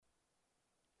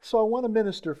So I want to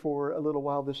minister for a little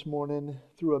while this morning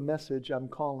through a message I'm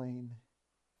calling,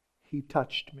 He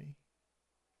Touched Me.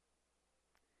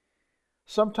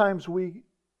 Sometimes we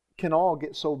can all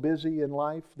get so busy in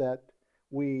life that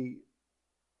we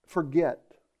forget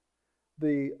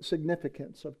the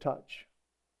significance of touch.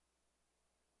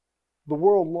 The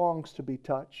world longs to be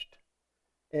touched,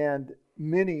 and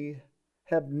many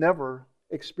have never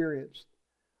experienced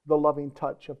the loving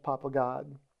touch of Papa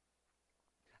God.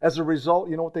 As a result,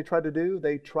 you know what they try to do?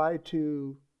 They try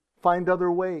to find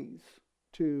other ways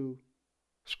to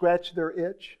scratch their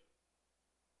itch.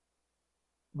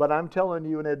 But I'm telling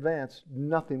you in advance,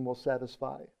 nothing will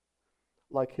satisfy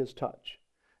like His touch.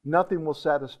 Nothing will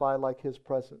satisfy like His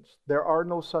presence. There are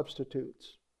no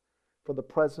substitutes for the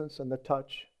presence and the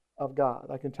touch of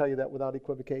God. I can tell you that without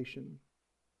equivocation.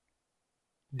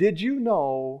 Did you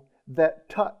know that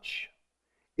touch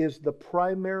is the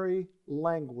primary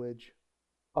language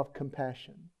of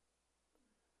compassion?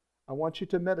 I want you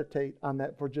to meditate on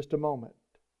that for just a moment.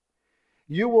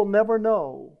 You will never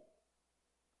know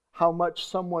how much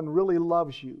someone really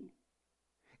loves you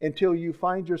until you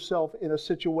find yourself in a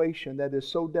situation that is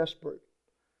so desperate,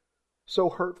 so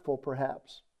hurtful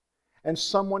perhaps, and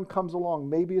someone comes along.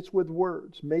 Maybe it's with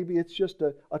words, maybe it's just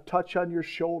a touch on your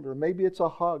shoulder, maybe it's a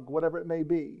hug, whatever it may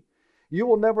be. You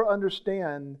will never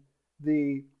understand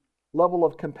the level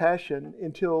of compassion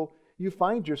until you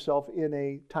find yourself in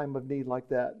a time of need like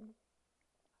that.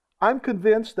 I'm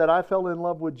convinced that I fell in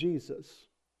love with Jesus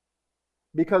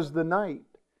because the night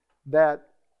that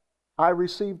I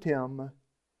received Him,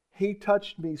 He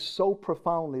touched me so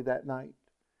profoundly that night.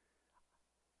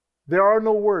 There are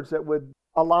no words that would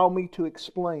allow me to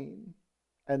explain.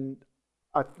 And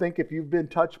I think if you've been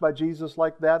touched by Jesus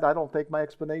like that, I don't think my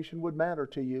explanation would matter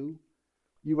to you.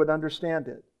 You would understand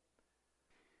it.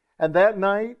 And that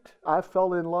night, I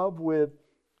fell in love with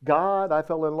God. I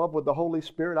fell in love with the Holy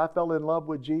Spirit. I fell in love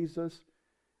with Jesus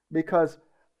because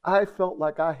I felt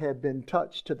like I had been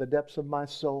touched to the depths of my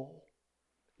soul.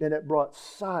 And it brought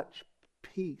such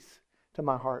peace to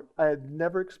my heart. I had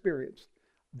never experienced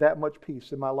that much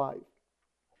peace in my life.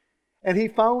 And He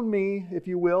found me, if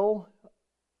you will,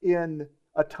 in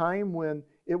a time when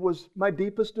it was my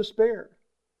deepest despair.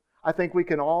 I think we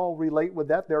can all relate with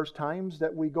that. There's times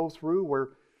that we go through where,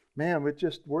 man,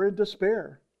 we're in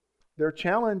despair. They're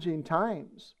challenging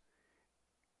times.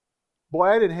 Boy,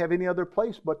 I didn't have any other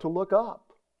place but to look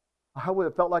up. I would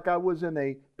have felt like I was in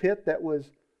a pit that was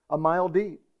a mile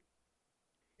deep.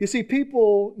 You see,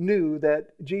 people knew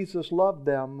that Jesus loved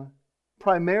them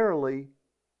primarily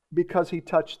because He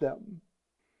touched them.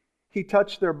 He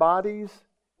touched their bodies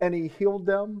and He healed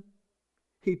them.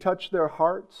 He touched their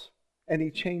hearts and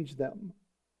He changed them.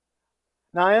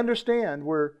 Now I understand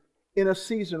we're in a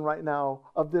season right now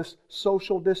of this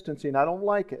social distancing. I don't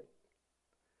like it.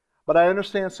 But I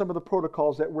understand some of the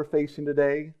protocols that we're facing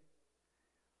today.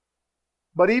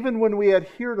 But even when we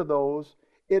adhere to those,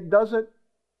 it doesn't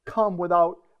come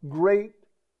without great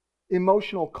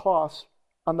emotional costs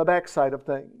on the backside of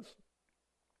things.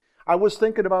 I was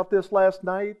thinking about this last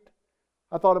night.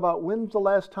 I thought about when's the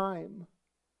last time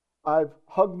I've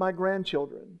hugged my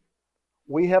grandchildren.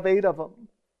 We have 8 of them.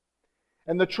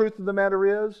 And the truth of the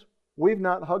matter is, we've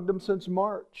not hugged them since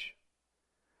March.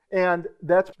 And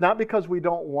that's not because we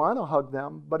don't want to hug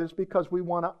them, but it's because we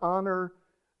want to honor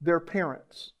their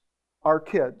parents, our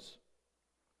kids.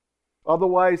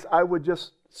 Otherwise, I would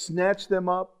just snatch them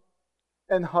up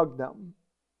and hug them.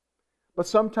 But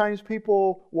sometimes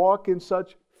people walk in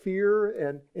such fear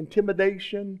and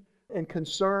intimidation and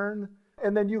concern,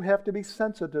 and then you have to be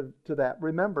sensitive to that.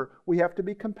 Remember, we have to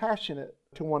be compassionate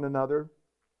to one another.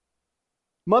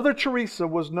 Mother Teresa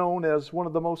was known as one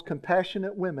of the most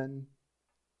compassionate women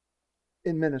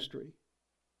in ministry.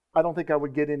 I don't think I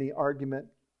would get any argument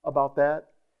about that.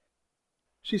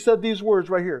 She said these words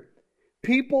right here.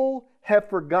 People have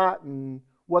forgotten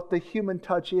what the human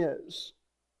touch is.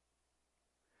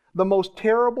 The most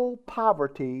terrible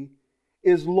poverty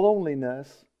is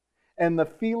loneliness and the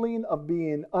feeling of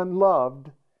being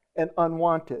unloved and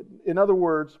unwanted. In other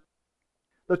words,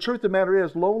 the truth of the matter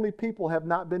is, lonely people have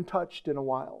not been touched in a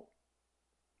while.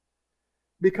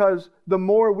 Because the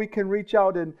more we can reach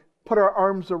out and put our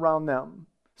arms around them,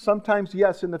 sometimes,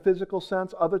 yes, in the physical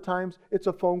sense, other times it's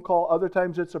a phone call, other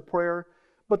times it's a prayer,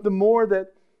 but the more that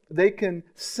they can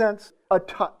sense a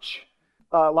touch,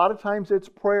 a lot of times it's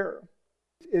prayer.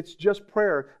 It's just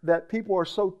prayer that people are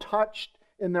so touched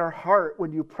in their heart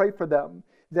when you pray for them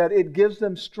that it gives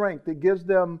them strength, it gives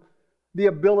them the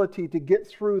ability to get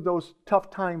through those tough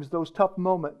times, those tough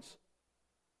moments.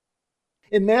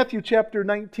 In Matthew chapter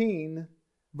 19,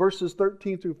 verses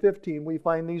 13 through 15, we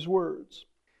find these words.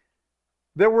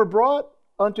 There were brought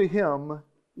unto him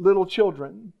little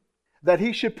children, that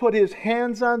he should put his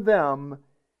hands on them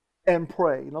and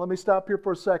pray. Now let me stop here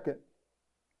for a second.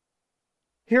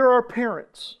 Here are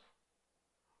parents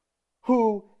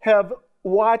who have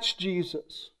watched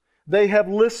Jesus. They have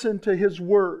listened to his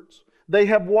words. They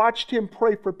have watched him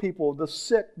pray for people, the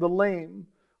sick, the lame,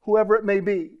 whoever it may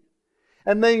be.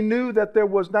 And they knew that there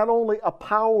was not only a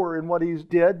power in what he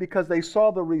did because they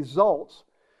saw the results,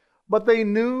 but they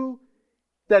knew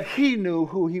that he knew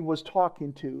who he was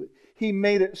talking to. He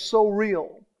made it so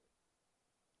real.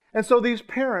 And so these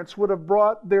parents would have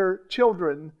brought their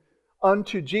children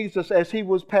unto Jesus as he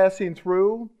was passing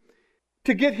through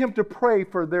to get him to pray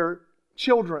for their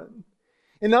children.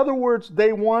 In other words,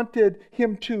 they wanted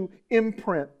him to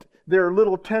imprint their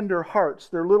little tender hearts,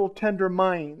 their little tender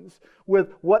minds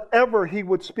with whatever he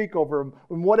would speak over them.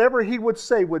 And whatever he would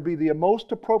say would be the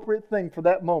most appropriate thing for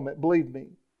that moment, believe me.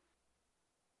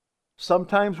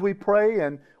 Sometimes we pray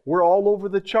and we're all over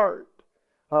the chart.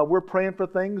 We're praying for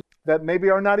things that maybe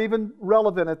are not even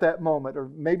relevant at that moment, or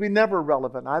maybe never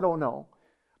relevant. I don't know.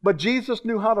 But Jesus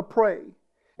knew how to pray,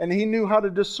 and he knew how to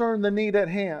discern the need at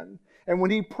hand. And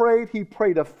when he prayed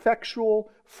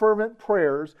effectual, fervent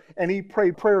prayers, and he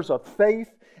prayed prayers of faith,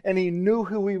 and he knew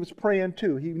who he was praying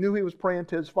to. He knew he was praying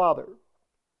to his Father.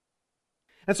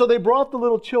 And so they brought the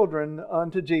little children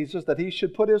unto Jesus that he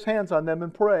should put his hands on them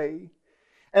and pray.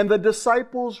 And the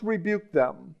disciples rebuked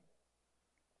them.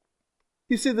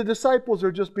 You see, the disciples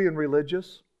are just being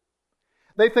religious.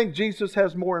 They think Jesus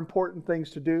has more important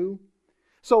things to do.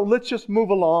 So let's just move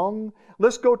along.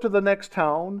 Let's go to the next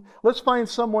town. Let's find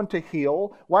someone to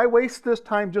heal. Why waste this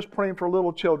time just praying for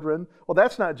little children? Well,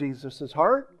 that's not Jesus'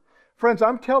 heart. Friends,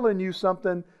 I'm telling you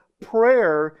something.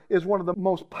 Prayer is one of the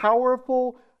most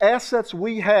powerful assets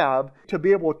we have to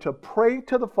be able to pray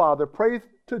to the Father, pray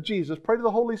to Jesus, pray to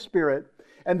the Holy Spirit,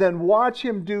 and then watch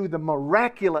him do the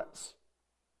miraculous.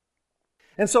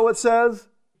 And so it says,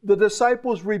 the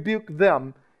disciples rebuked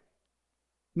them,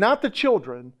 not the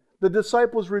children. The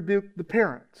disciples rebuked the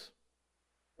parents.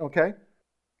 Okay?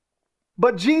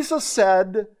 But Jesus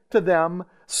said to them,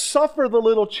 suffer the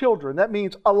little children. That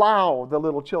means allow the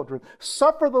little children.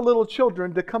 Suffer the little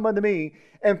children to come unto me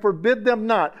and forbid them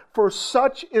not, for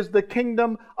such is the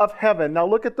kingdom of heaven. Now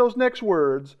look at those next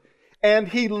words. And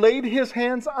he laid his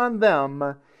hands on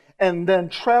them and then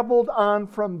traveled on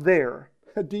from there.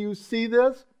 Do you see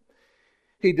this?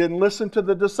 He didn't listen to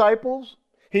the disciples.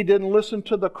 He didn't listen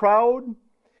to the crowd.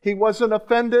 He wasn't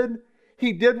offended.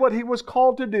 He did what he was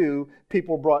called to do.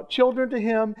 People brought children to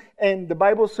him, and the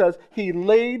Bible says he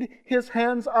laid his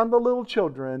hands on the little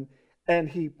children and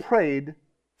he prayed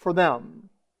for them.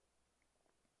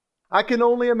 I can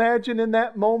only imagine in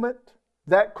that moment,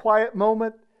 that quiet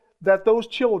moment, that those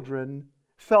children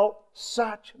felt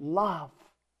such love.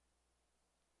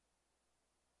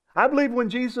 I believe when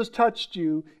Jesus touched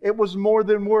you, it was more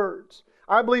than words.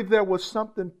 I believe there was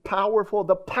something powerful.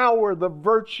 The power, the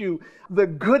virtue, the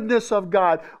goodness of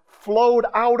God flowed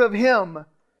out of him.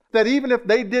 That even if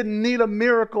they didn't need a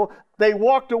miracle, they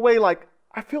walked away like,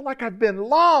 I feel like I've been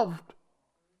loved.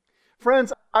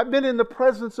 Friends, I've been in the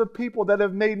presence of people that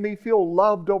have made me feel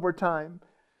loved over time.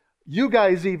 You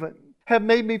guys even have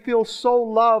made me feel so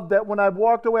loved that when I've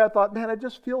walked away, I thought, man, I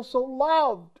just feel so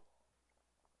loved.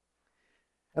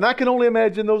 And I can only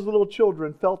imagine those little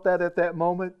children felt that at that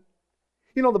moment.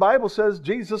 You know, the Bible says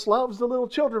Jesus loves the little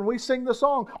children. We sing the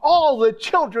song, all the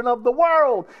children of the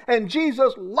world. And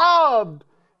Jesus loved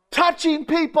touching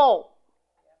people.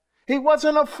 He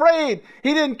wasn't afraid.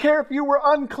 He didn't care if you were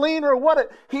unclean or what.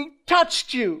 He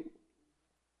touched you.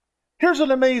 Here's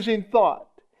an amazing thought.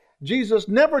 Jesus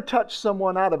never touched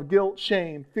someone out of guilt,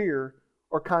 shame, fear,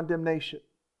 or condemnation.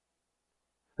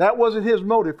 That wasn't his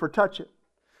motive for touching.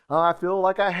 I feel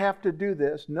like I have to do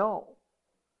this. No.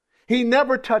 He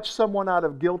never touched someone out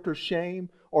of guilt or shame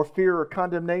or fear or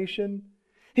condemnation.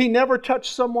 He never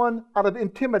touched someone out of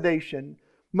intimidation,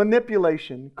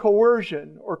 manipulation,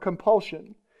 coercion, or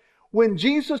compulsion. When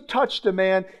Jesus touched a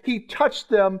man, he touched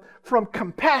them from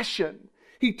compassion.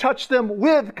 He touched them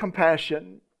with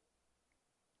compassion.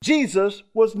 Jesus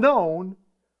was known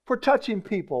for touching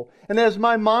people. And as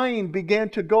my mind began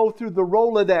to go through the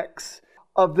Rolodex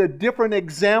of the different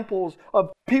examples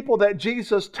of people that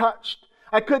Jesus touched,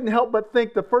 I couldn't help but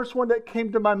think the first one that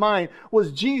came to my mind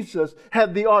was Jesus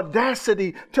had the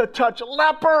audacity to touch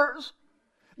lepers.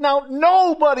 Now,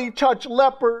 nobody touched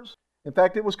lepers. In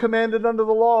fact, it was commanded under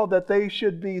the law that they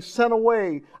should be sent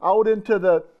away out into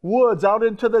the woods, out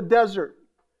into the desert.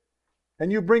 And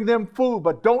you bring them food,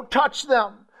 but don't touch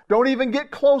them. Don't even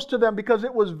get close to them because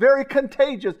it was very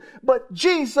contagious. But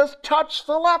Jesus touched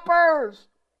the lepers.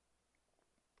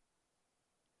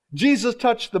 Jesus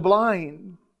touched the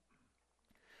blind.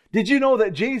 Did you know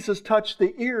that Jesus touched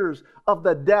the ears of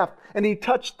the deaf and He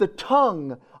touched the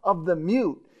tongue of the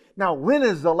mute? Now, when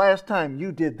is the last time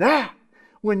you did that?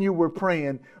 When you were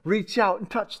praying, reach out and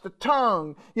touch the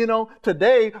tongue. You know,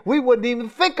 today we wouldn't even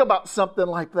think about something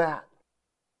like that.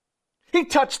 He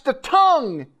touched the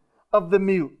tongue of the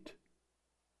mute.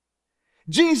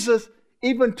 Jesus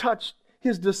even touched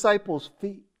His disciples'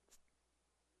 feet.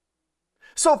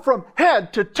 So from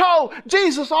head to toe,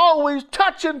 Jesus always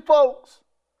touching folks.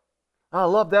 I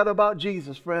love that about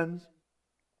Jesus, friends.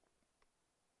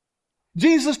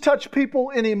 Jesus touched people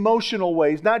in emotional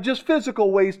ways, not just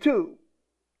physical ways too.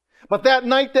 But that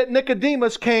night that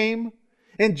Nicodemus came,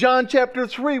 in John chapter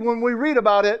 3, when we read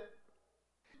about it,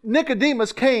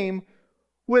 Nicodemus came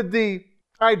with the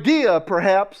idea,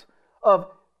 perhaps, of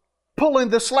pulling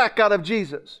the slack out of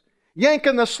Jesus,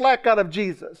 yanking the slack out of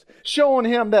Jesus, showing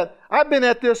Him that I've been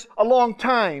at this a long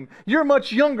time. You're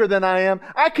much younger than I am.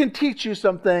 I can teach you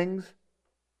some things.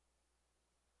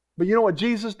 But you know what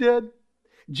Jesus did?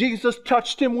 Jesus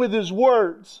touched him with His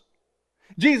words.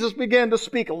 Jesus began to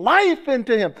speak life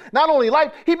into him. Not only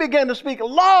life, He began to speak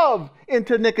love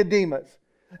into Nicodemus.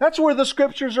 That's where the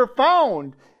Scriptures are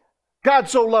found. God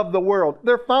so loved the world.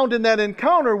 They're found in that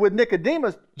encounter with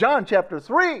Nicodemus, John chapter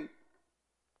 3.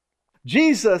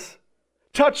 Jesus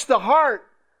touched the heart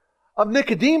of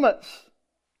Nicodemus.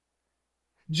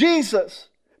 Jesus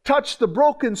touched the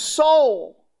broken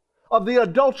soul of the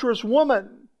adulterous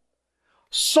woman.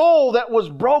 Soul that was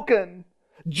broken,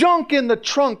 junk in the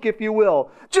trunk, if you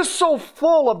will, just so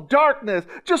full of darkness,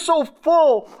 just so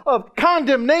full of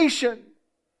condemnation.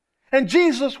 And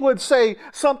Jesus would say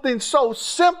something so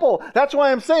simple. That's why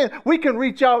I'm saying we can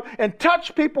reach out and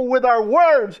touch people with our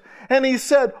words. And He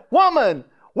said, "Woman,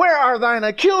 where are thine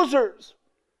accusers?"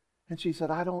 And she said,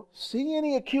 "I don't see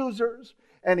any accusers."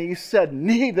 And He said,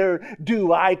 "Neither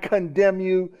do I condemn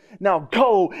you. Now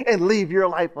go and leave your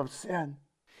life of sin."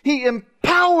 He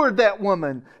empowered that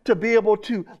woman to be able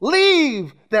to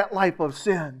leave that life of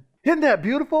sin. Isn't that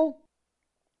beautiful?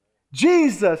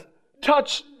 Jesus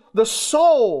touched the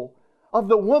soul of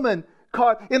the woman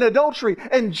caught in adultery.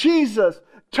 And Jesus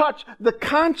touched the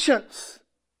conscience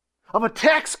of a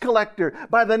tax collector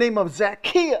by the name of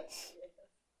Zacchaeus.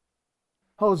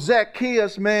 Oh,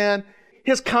 Zacchaeus, man,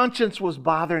 his conscience was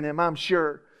bothering him, I'm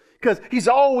sure. Because he's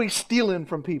always stealing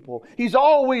from people. He's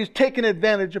always taking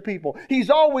advantage of people. He's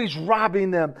always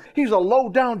robbing them. He's a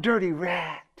low-down, dirty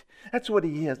rat. That's what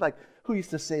he is. Like, who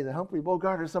used to say that? Humphrey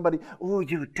Bogart or somebody? "Oh,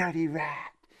 you dirty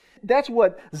rat." That's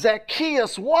what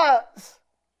Zacchaeus was.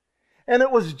 And it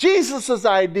was Jesus'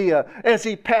 idea as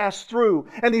He passed through.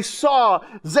 And He saw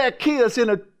Zacchaeus in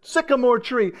a sycamore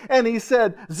tree. And He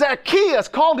said, Zacchaeus,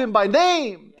 called him by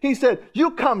name. He said,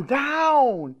 "You come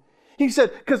down." He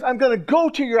said, "Because I'm going to go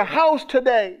to your house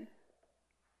today."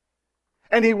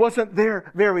 And he wasn't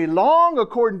there very long,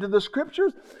 according to the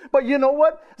Scriptures. But you know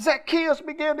what? Zacchaeus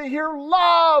began to hear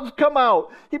love come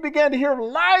out. He began to hear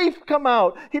life come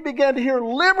out. He began to hear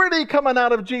liberty coming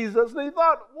out of Jesus. And he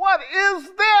thought, what is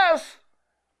this?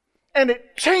 And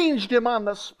it changed him on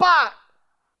the spot.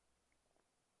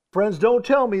 Friends, don't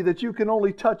tell me that you can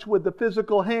only touch with the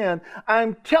physical hand.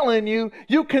 I'm telling you,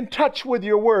 you can touch with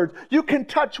your words. You can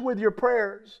touch with your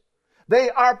prayers. They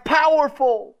are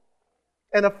powerful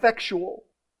and effectual.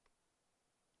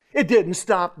 It didn't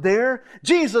stop there.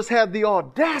 Jesus had the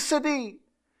audacity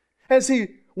as He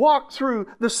walked through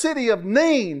the city of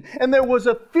Nain, and there was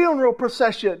a funeral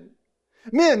procession.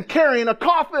 Men carrying a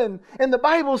coffin, and the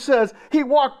Bible says He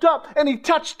walked up and He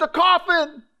touched the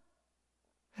coffin.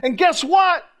 And guess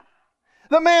what?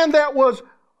 The man that was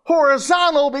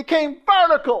horizontal became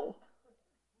vertical.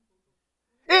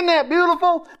 Isn't that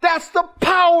beautiful? That's the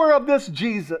power of this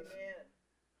Jesus.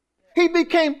 He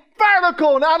became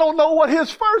vertical, and I don't know what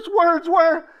His first words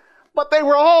were, but they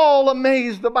were all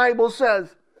amazed, the Bible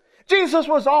says. Jesus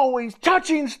was always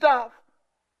touching stuff.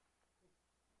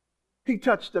 He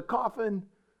touched the coffin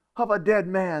of a dead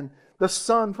man, the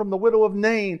son from the widow of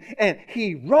Nain, and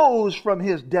he rose from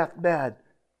his deathbed.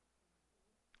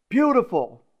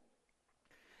 Beautiful.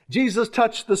 Jesus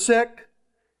touched the sick.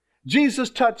 Jesus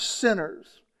touched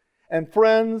sinners. And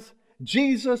friends,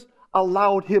 Jesus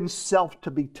allowed Himself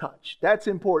to be touched. That's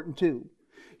important too.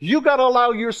 You got to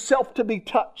allow yourself to be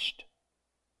touched.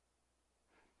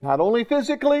 Not only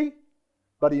physically,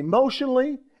 but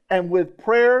emotionally and with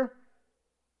prayer.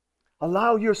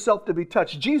 Allow yourself to be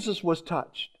touched. Jesus was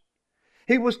touched.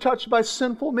 He was touched by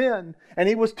sinful men, and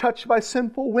He was touched by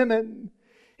sinful women.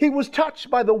 He was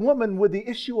touched by the woman with the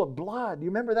issue of blood. You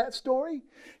remember that story?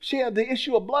 She had the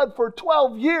issue of blood for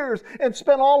 12 years and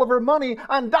spent all of her money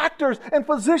on doctors and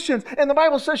physicians. And the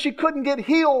Bible says she couldn't get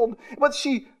healed, but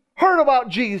she heard about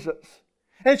Jesus.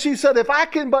 And she said, if I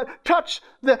can but touch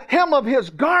the hem of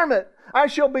His garment, I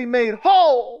shall be made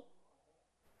whole.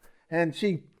 And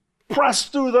she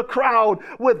pressed through the crowd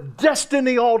with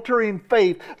destiny-altering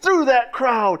faith, through that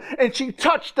crowd, and she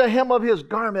touched the hem of His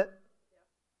garment.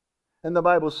 And the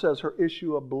Bible says her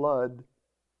issue of blood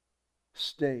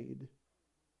stayed.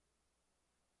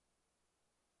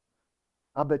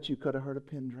 I bet you could have heard a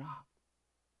pin drop.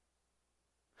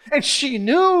 And she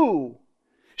knew.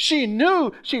 She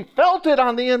knew. She felt it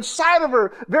on the inside of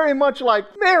her, very much like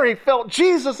Mary felt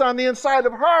Jesus on the inside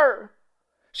of her.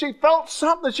 She felt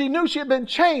something. She knew she had been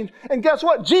changed. And guess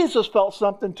what? Jesus felt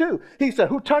something too. He said,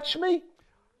 who touched me?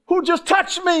 Who just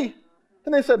touched me?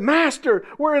 And they said, Master,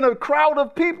 we're in a crowd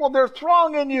of people. They're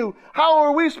thronging you. How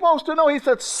are we supposed to know? He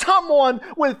said, someone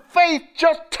with faith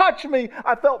just touched me.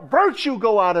 I felt virtue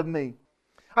go out of me.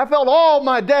 I felt all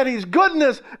my daddy's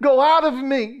goodness go out of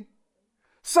me.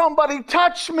 Somebody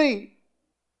touched me.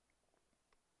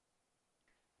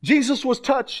 Jesus was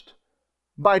touched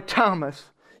by Thomas.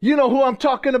 You know who I'm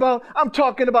talking about? I'm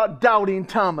talking about doubting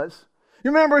Thomas. You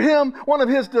remember him? One of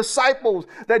His disciples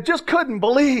that just couldn't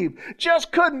believe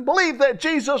that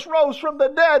Jesus rose from the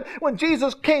dead when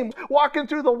Jesus came walking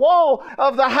through the wall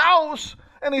of the house.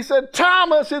 And he said,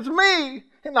 Thomas, it's me.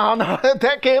 No,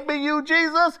 that can't be you,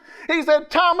 Jesus. He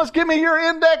said, Thomas, give me your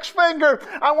index finger.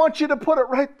 I want you to put it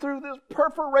right through this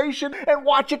perforation and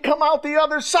watch it come out the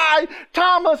other side.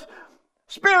 Thomas,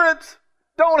 spirits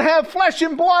don't have flesh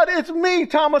and blood. It's me,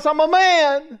 Thomas. I'm a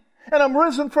man, and I'm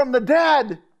risen from the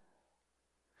dead.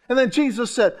 And then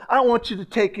Jesus said, I want you to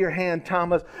take your hand,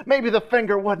 Thomas. Maybe the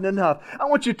finger wasn't enough. I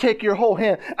want you to take your whole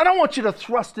hand, and I want you to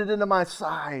thrust it into my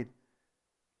side.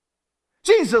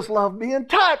 Jesus loved being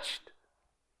touched.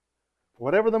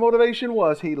 Whatever the motivation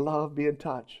was, He loved being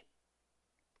touched.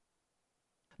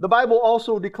 The Bible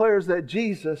also declares that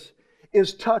Jesus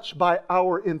is touched by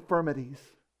our infirmities.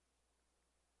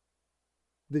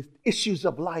 The issues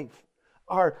of life,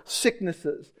 our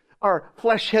sicknesses, our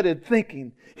flesh-headed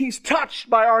thinking. He's touched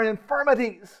by our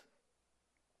infirmities.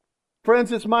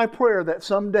 Friends, it's my prayer that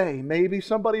someday, maybe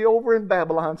somebody over in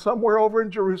Babylon, somewhere over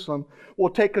in Jerusalem, will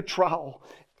take a trowel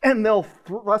and they'll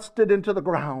thrust it into the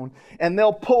ground and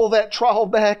they'll pull that trowel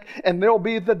back and there'll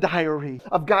be the diary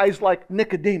of guys like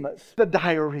Nicodemus, the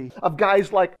diary of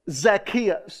guys like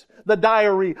Zacchaeus, the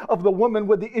diary of the woman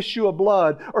with the issue of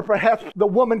blood, or perhaps the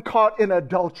woman caught in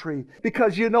adultery.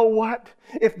 Because you know what?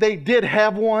 If they did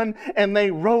have one and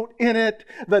they wrote in it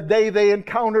the day they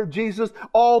encountered Jesus,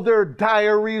 all their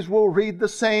diaries will read the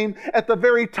same. At the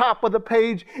very top of the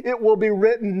page, it will be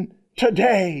written,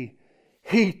 today,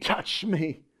 He touched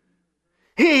me.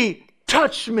 He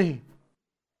touched me.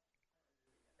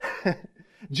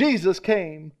 Jesus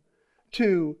came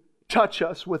to touch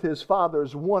us with His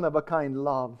Father's one-of-a-kind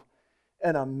love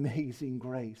and amazing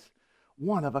grace.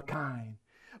 One of a kind.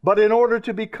 But in order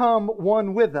to become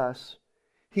one with us,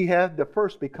 He had to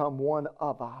first become one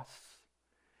of us.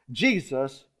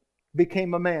 Jesus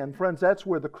became a man. Friends, that's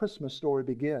where the Christmas story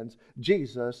begins.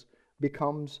 Jesus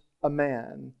becomes a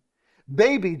man.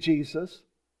 Baby Jesus,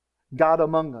 God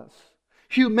among us.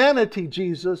 Humanity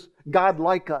Jesus, God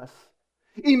like us.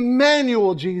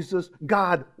 Emmanuel Jesus,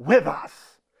 God with us.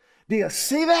 Do you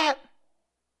see that?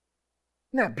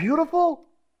 Isn't that beautiful?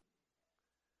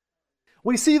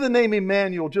 We see the name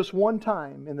Emmanuel just one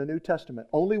time in the New Testament.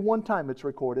 Only one time it's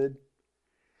recorded.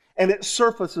 And it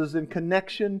surfaces in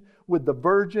connection with the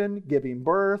virgin giving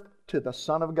birth to the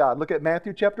Son of God. Look at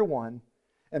Matthew chapter 1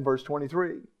 and verse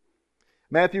 23.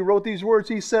 Matthew wrote these words.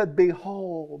 He said,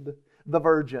 behold, the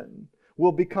virgin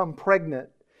will become pregnant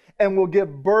and will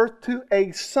give birth to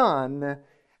a son,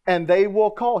 and they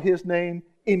will call His name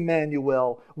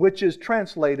Emmanuel, which is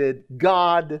translated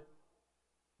God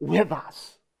with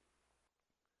us.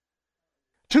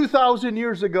 2,000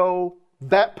 years ago,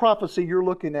 that prophecy you're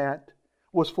looking at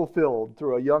was fulfilled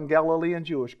through a young Galilean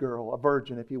Jewish girl, a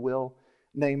virgin, if you will,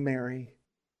 named Mary.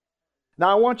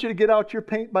 Now, I want you to get out your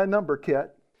paint by number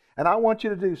kit, and I want you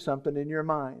to do something in your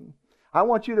mind. I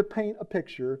want you to paint a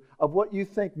picture of what you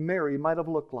think Mary might have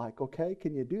looked like, okay?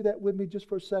 Can you do that with me just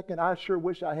for a second? I sure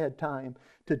wish I had time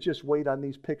to just wait on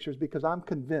these pictures, because I'm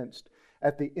convinced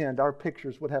at the end our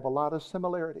pictures would have a lot of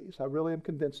similarities. I really am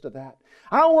convinced of that.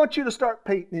 I want you to start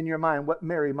painting in your mind what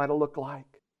Mary might have looked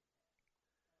like.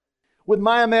 With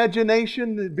my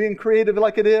imagination being creative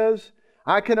like it is,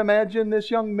 I can imagine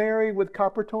this young Mary with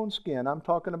copper-toned skin. I'm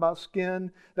talking about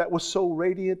skin that was so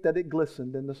radiant that it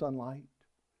glistened in the sunlight.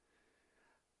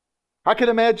 I can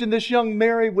imagine this young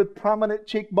Mary with prominent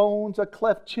cheekbones, a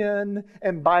cleft chin,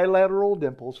 and bilateral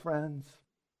dimples, friends.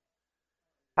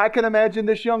 I can imagine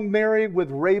this young Mary with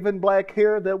raven black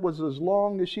hair that was as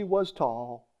long as she was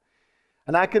tall.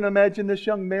 And I can imagine this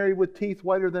young Mary with teeth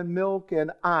whiter than milk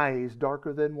and eyes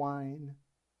darker than wine.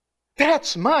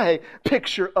 That's my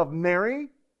picture of Mary.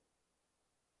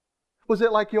 Was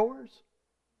it like yours?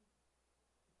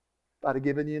 If I'd have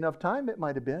given you enough time, it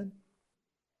might have been.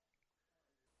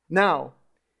 Now,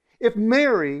 if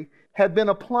Mary had been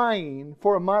applying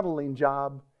for a modeling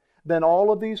job, then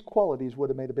all of these qualities would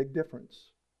have made a big difference.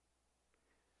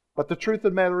 But the truth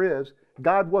of the matter is,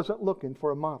 God wasn't looking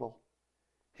for a model.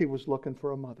 He was looking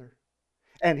for a mother.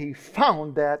 And He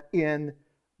found that in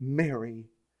Mary.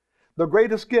 The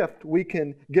greatest gift we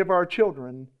can give our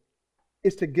children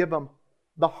is to give them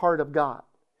the heart of God.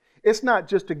 It's not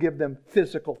just to give them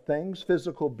physical things,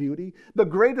 physical beauty. The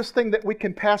greatest thing that we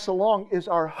can pass along is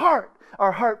our heart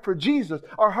for Jesus,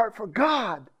 our heart for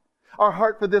God, our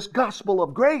heart for this gospel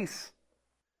of grace.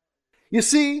 You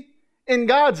see, in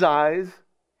God's eyes,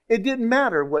 it didn't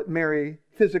matter what Mary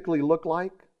physically looked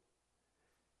like.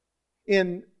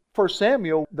 In 1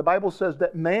 Samuel, the Bible says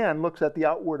that man looks at the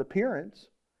outward appearance,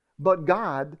 but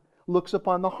God looks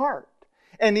upon the heart.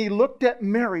 And He looked at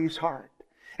Mary's heart.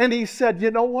 And He said,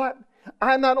 you know what?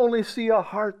 I not only see a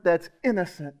heart that's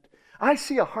innocent, I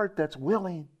see a heart that's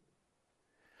willing.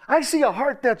 I see a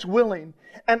heart that's willing.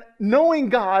 And knowing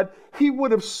God, He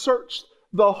would have searched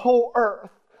the whole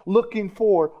earth looking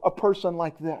for a person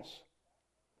like this.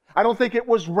 I don't think it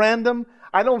was random.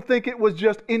 I don't think it was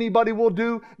just anybody will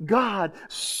do. God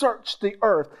searched the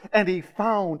earth and He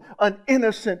found an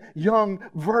innocent young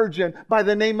virgin by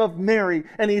the name of Mary.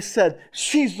 And He said,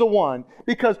 she's the one.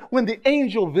 Because when the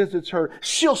angel visits her,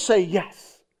 she'll say,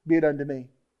 yes, be it unto me.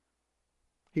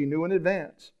 He knew in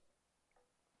advance.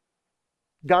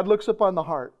 God looks upon the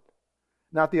heart,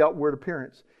 not the outward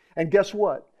appearance. And guess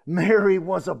what? Mary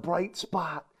was a bright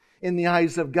spot in the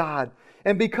eyes of God.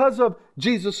 And because of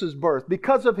Jesus' birth,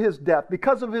 because of His death,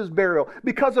 because of His burial,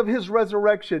 because of His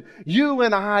resurrection, you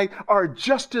and I are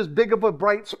just as big of a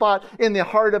bright spot in the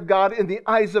heart of God, in the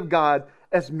eyes of God,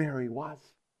 as Mary was.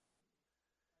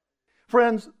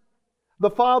 Friends,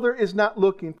 the Father is not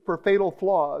looking for fatal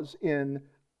flaws in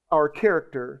our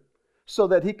character so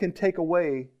that He can take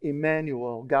away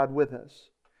Emmanuel, God with us.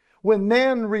 When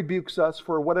man rebukes us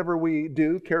for whatever we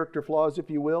do, character flaws, if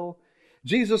you will,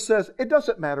 Jesus says, it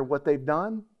doesn't matter what they've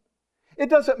done. It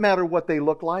doesn't matter what they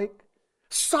look like.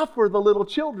 Suffer the little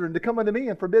children to come unto me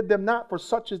and forbid them not, for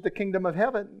such is the kingdom of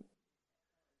heaven.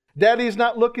 Daddy's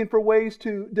not looking for ways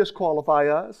to disqualify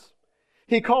us.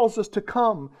 He calls us to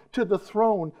come to the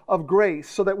throne of grace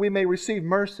so that we may receive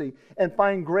mercy and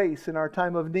find grace in our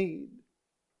time of need.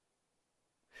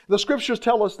 The Scriptures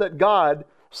tell us that God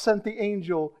sent the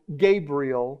angel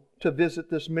Gabriel to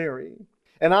visit this Mary.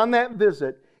 And on that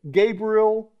visit,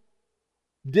 Gabriel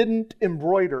didn't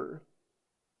embroider.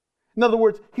 In other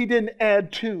words, he didn't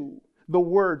add to the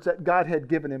words that God had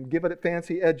given him, given it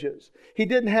fancy edges. He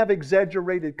didn't have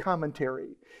exaggerated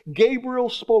commentary. Gabriel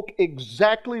spoke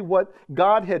exactly what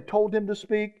God had told him to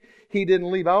speak. He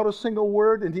didn't leave out a single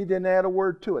word, and he didn't add a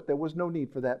word to it. There was no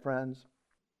need for that, friends.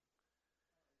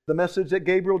 The message that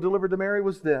Gabriel delivered to Mary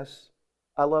was this.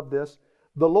 I love this.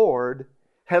 The Lord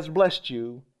has blessed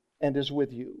you and is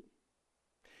with you.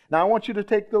 Now I want you to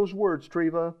take those words,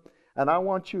 Treva, and I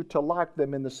want you to lock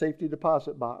them in the safety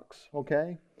deposit box,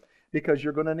 okay? Because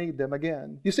you're going to need them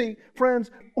again. You see,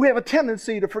 friends, we have a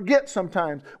tendency to forget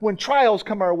sometimes when trials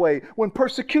come our way, when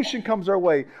persecution comes our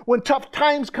way, when tough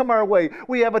times come our way.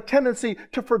 We have a tendency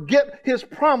to forget His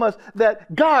promise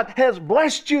that God has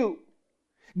blessed you.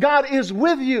 God is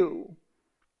with you.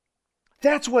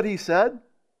 That's what He said.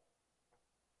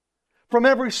 From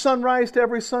every sunrise to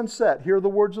every sunset, hear the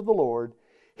words of the Lord.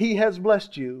 He has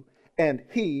blessed you, and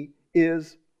He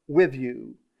is with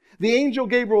you. The angel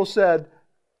Gabriel said,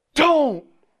 don't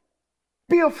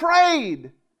be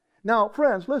afraid. Now,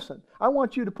 friends, listen. I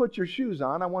want you to put your shoes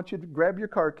on. I want you to grab your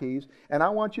car keys, and I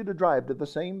want you to drive to the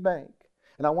same bank.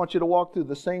 And I want you to walk through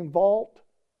the same vault.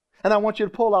 And I want you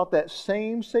to pull out that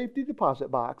same safety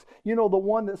deposit box. You know, the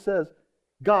one that says,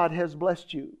 God has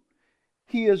blessed you.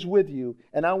 He is with you.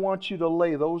 And I want you to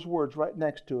lay those words right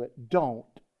next to it. Don't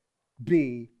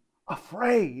be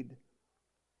afraid.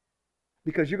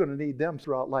 Because you're going to need them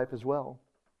throughout life as well.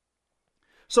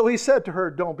 So he said to her,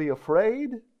 don't be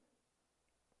afraid.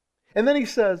 And then he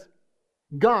says,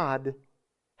 God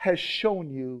has shown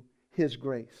you His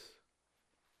grace.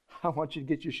 I want you to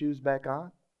get your shoes back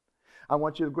on. I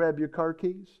want you to grab your car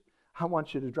keys. I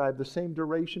want you to drive the same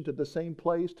duration to the same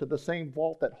place, to the same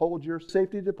vault that holds your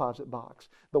safety deposit box.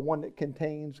 The one that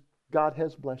contains, God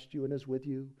has blessed you and is with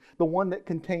you. The one that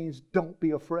contains, don't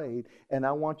be afraid. And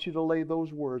I want you to lay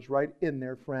those words right in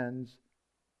there, friends.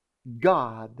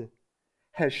 God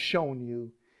has shown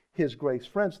you His grace.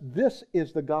 Friends, this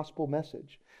is the gospel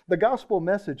message. The gospel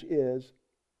message is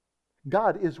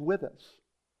God is with us.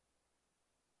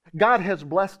 God has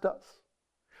blessed us.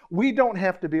 We don't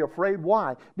have to be afraid.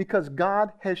 Why? Because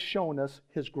God has shown us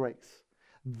His grace.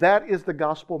 That is the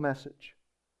gospel message.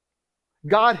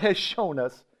 God has shown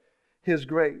us His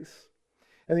grace.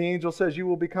 And the angel says, you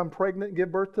will become pregnant and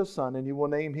give birth to a son, and you will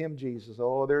name him Jesus.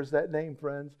 Oh, there's that name,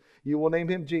 friends. You will name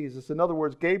him Jesus. In other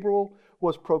words, Gabriel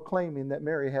was proclaiming that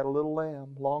Mary had a little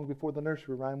lamb long before the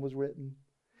nursery rhyme was written.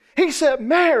 He said,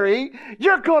 Mary,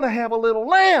 you're going to have a little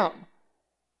lamb.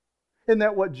 Isn't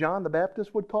that what John the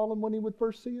Baptist would call him when he would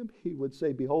first see him? He would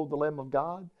say, behold the Lamb of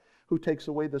God who takes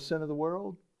away the sin of the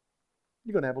world.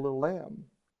 You're going to have a little lamb.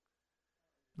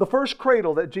 The first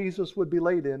cradle that Jesus would be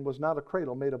laid in was not a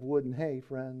cradle made of wood and hay,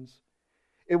 friends.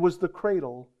 It was the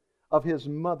cradle of His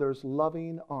mother's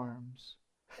loving arms.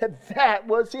 And that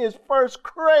was His first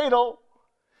cradle.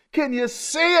 Can you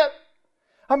see it?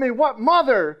 I mean, what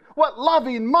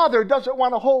loving mother doesn't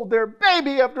want to hold their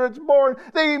baby after it's born?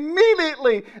 They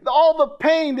immediately, all the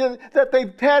pain that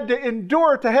they've had to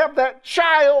endure to have that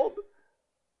child,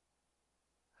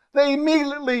 they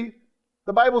immediately,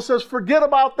 the Bible says, forget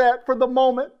about that for the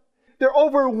moment. They're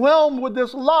overwhelmed with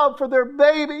this love for their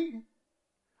baby.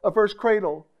 The first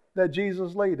cradle that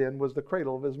Jesus laid in was the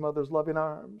cradle of His mother's loving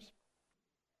arms.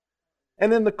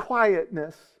 And in the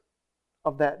quietness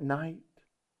of that night,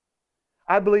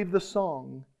 I believe the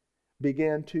song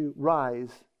began to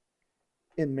rise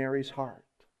in Mary's heart.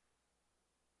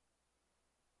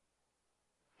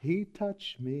 He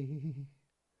touched me.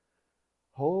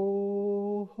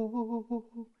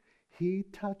 Oh, He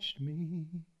touched me.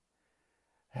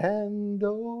 And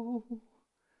oh,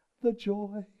 the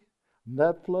joy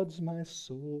that floods my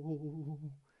soul.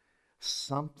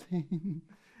 Something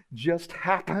just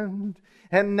happened,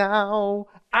 and now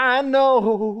I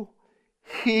know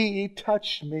He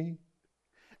touched me,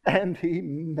 and He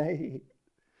made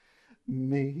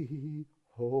me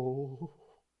whole.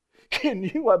 Can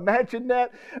you imagine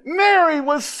that? Mary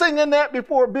was singing that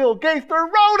before Bill Gaither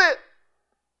wrote it.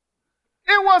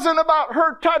 It wasn't about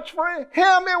her touch for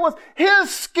him. It was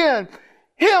His skin,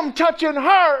 Him touching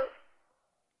her.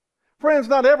 Friends,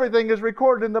 not everything is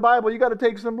recorded in the Bible. You got to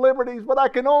take some liberties, but I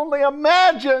can only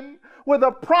imagine with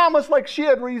a promise like she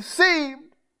had received,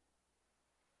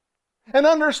 and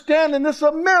understanding this is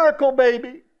a miracle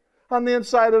baby on the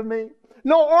inside of me.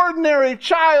 No ordinary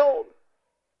child.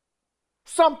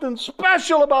 Something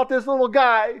special about this little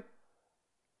guy.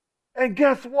 And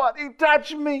guess what? He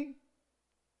touched me.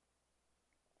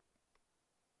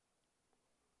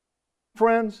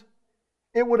 Friends,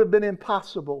 it would have been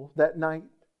impossible that night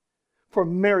for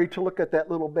Mary to look at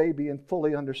that little baby and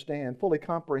fully understand, fully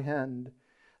comprehend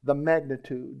the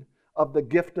magnitude of the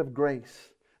gift of grace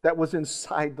that was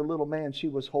inside the little man she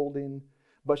was holding,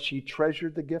 but she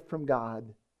treasured the gift from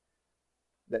God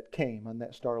that came on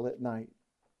that starlit night.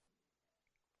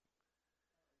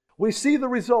 We see the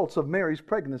results of Mary's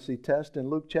pregnancy test in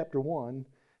Luke chapter 1.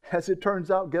 As it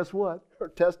turns out, guess what? Her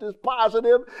test is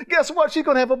positive. Guess what? She's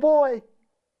going to have a boy.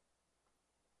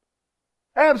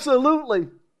 Absolutely.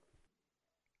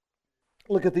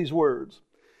 Look at these words.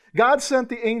 God sent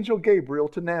the angel Gabriel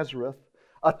to Nazareth,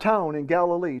 a town in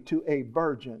Galilee, to a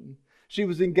virgin. She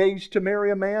was engaged to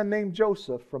marry a man named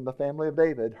Joseph from the family of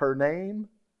David. Her name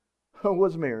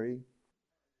was Mary.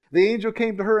 The angel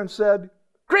came to her and said,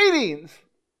 "Greetings!"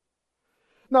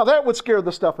 Now that would scare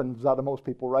the stuffings out of most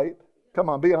people, right? Come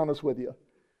on, be honest with you.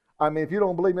 I mean, if you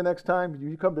don't believe me next time,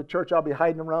 you come to church, I'll be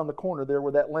hiding around the corner there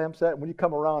where that lamp's at. And when you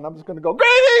come around, I'm just going to go,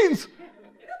 "Greetings!"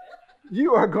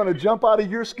 You are going to jump out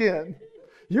of your skin.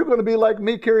 You're going to be like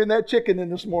me carrying that chicken in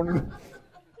this morning.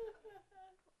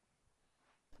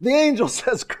 The angel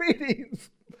says, "Greetings."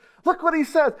 Look what he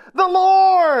says. "The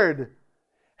Lord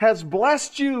has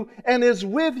blessed you and is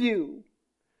with you."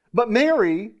 But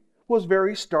Mary was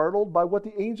very startled by what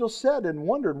the angel said and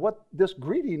wondered what this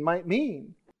greeting might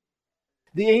mean.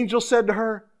 The angel said to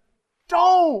her,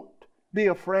 "Don't be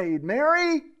afraid,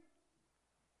 Mary.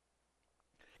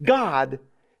 God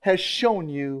has shown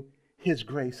you His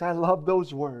grace." I love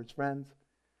those words, friends.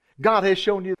 God has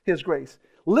shown you His grace.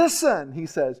 Listen, he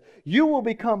says, you will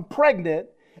become pregnant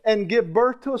and give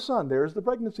birth to a son. There's the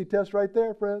pregnancy test right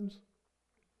there, friends.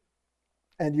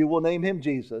 And you will name him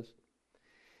Jesus.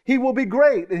 He will be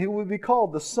great, and he will be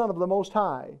called the Son of the Most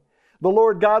High. The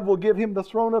Lord God will give him the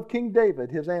throne of King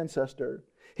David, his ancestor.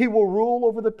 He will rule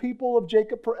over the people of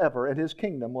Jacob forever, and his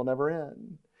kingdom will never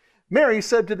end. Mary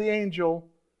said to the angel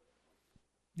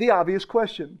the obvious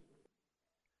question.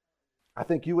 I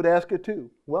think you would ask it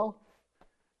too. Well,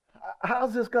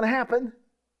 how's this going to happen?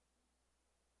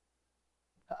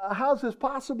 How's this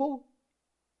possible?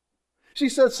 She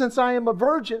said, since I am a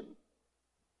virgin.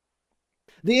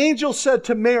 The angel said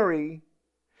to Mary,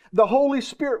 the Holy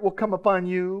Spirit will come upon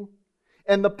you,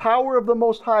 and the power of the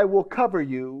Most High will cover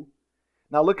you.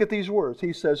 Now look at these words.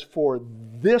 He says, for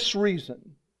this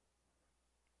reason.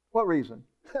 What reason?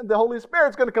 The Holy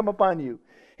Spirit's going to come upon you.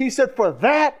 He said, for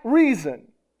that reason.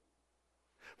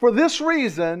 For this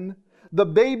reason, the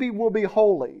baby will be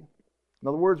holy. In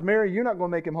other words, Mary, you're not going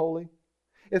to make him holy.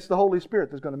 It's the Holy Spirit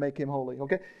that's going to make him holy.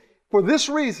 Okay? For this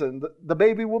reason, the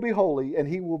baby will be holy, and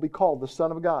he will be called the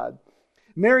Son of God.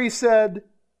 Mary said,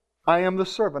 I am the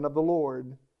servant of the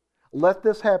Lord. Let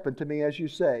this happen to me as you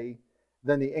say.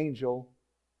 Then the angel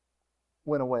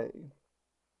went away.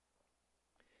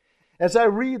 As I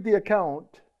read the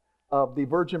account of the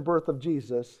virgin birth of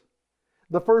Jesus,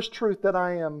 the first truth that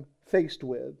I am faced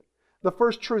with, the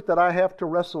first truth that I have to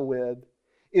wrestle with,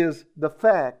 is the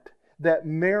fact that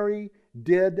Mary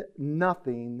did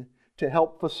nothing to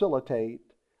help facilitate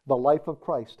the life of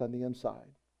Christ on the inside.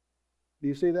 Do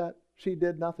you see that? She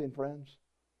did nothing, friends.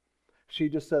 She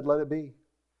just said, let it be.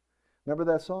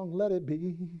 Remember that song? Let it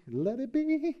be, let it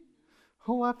be.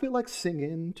 Oh, I feel like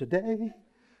singing today.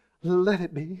 Let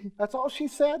it be. That's all she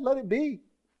said, let it be.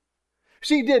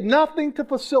 She did nothing to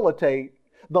facilitate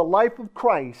the life of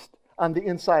Christ on the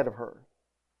inside of her.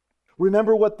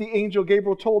 Remember what the angel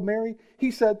Gabriel told Mary?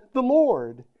 He said, the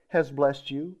Lord has blessed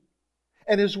you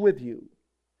and is with you.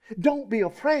 Don't be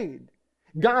afraid.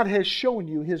 God has shown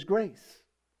you His grace.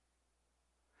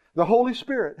 The Holy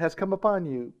Spirit has come upon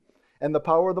you, and the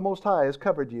power of the Most High has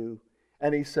covered you.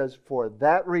 And He says, for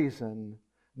that reason,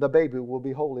 the baby will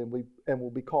be holy and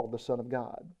will be called the Son of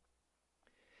God.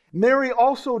 Mary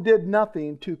also did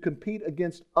nothing to compete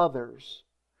against others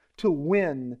to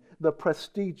win the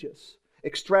prestigious,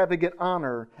 extravagant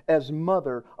honor as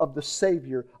mother of the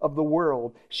Savior of the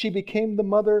world. She became the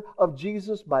mother of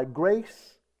Jesus by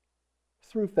grace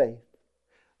through faith.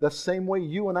 The same way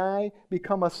you and I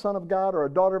become a son of God or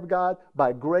a daughter of God,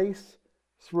 by grace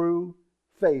through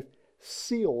faith,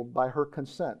 sealed by her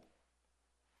consent.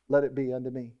 Let it be unto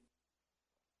me.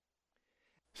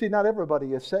 See, not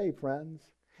everybody is saved, friends.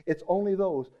 It's only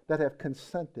those that have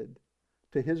consented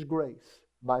to His grace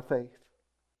by faith.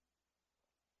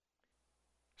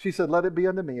 She said, let it be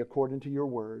unto me according to your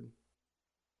word.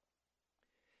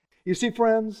 You see,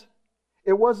 friends,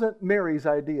 it wasn't Mary's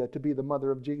idea to be the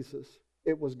mother of Jesus.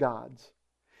 It was God's.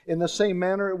 In the same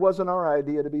manner, it wasn't our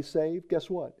idea to be saved. Guess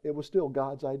what? It was still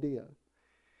God's idea.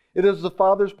 It is the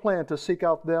Father's plan to seek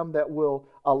out them that will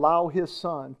allow His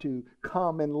Son to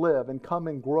come and live and come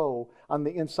and grow on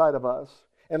the inside of us.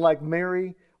 And like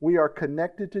Mary, we are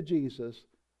connected to Jesus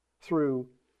through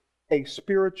a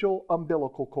spiritual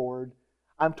umbilical cord.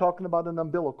 I'm talking about an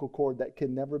umbilical cord that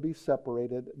can never be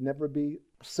separated, never be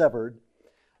severed.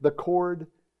 The cord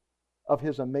of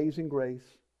His amazing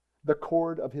grace, the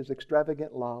cord of His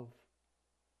extravagant love.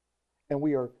 And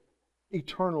we are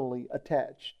eternally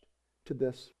attached to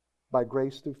this by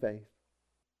grace through faith.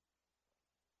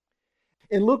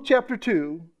 In Luke chapter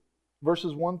 2,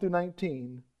 verses 1 through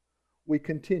 19, we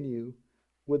continue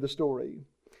with the story.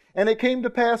 And it came to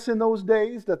pass in those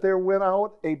days that there went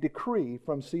out a decree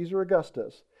from Caesar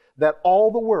Augustus that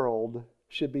all the world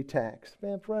should be taxed.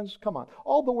 Man, friends, come on.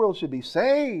 All the world should be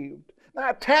saved,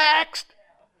 not taxed,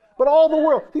 but all the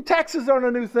world. See, taxes aren't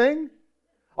a new thing.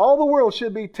 All the world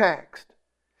should be taxed.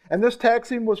 And this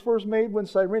taxing was first made when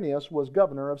Cyrenius was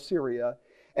governor of Syria,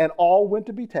 and all went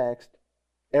to be taxed,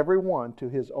 every one to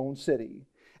his own city.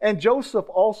 And Joseph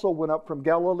also went up from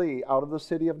Galilee out of the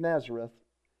city of Nazareth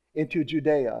into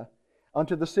Judea,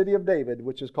 unto the city of David,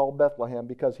 which is called Bethlehem,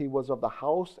 because he was of the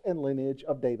house and lineage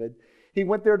of David. He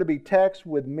went there to be taxed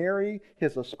with Mary,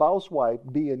 his espoused wife,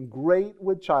 being great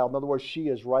with child. In other words, she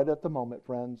is right at the moment,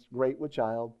 friends, great with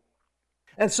child.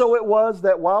 And so it was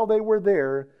that while they were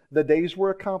there, the days were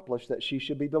accomplished that she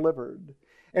should be delivered.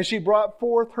 And she brought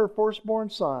forth her firstborn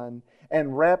son,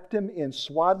 and wrapped him in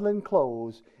swaddling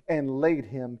clothes, and laid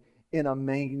him in a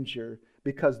manger,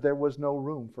 because there was no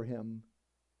room for him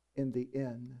in the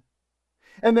inn.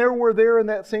 And there were there in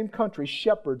that same country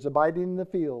shepherds abiding in the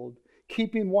field,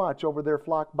 keeping watch over their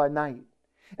flock by night.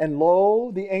 And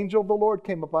lo, the angel of the Lord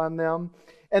came upon them,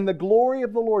 and the glory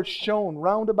of the Lord shone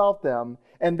round about them,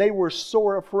 and they were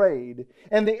sore afraid.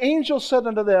 And the angel said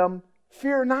unto them,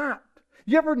 Fear not.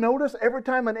 You ever notice every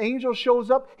time an angel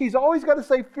shows up, he's always got to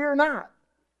say, fear not.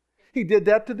 He did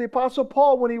that to the Apostle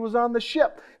Paul when he was on the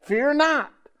ship. Fear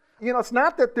not. You know, it's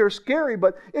not that they're scary,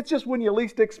 but it's just when you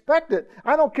least expect it.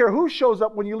 I don't care who shows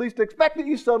up when you least expect it,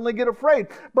 you suddenly get afraid.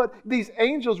 But these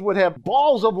angels would have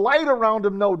balls of light around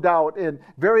them, no doubt, and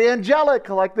very angelic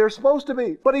like they're supposed to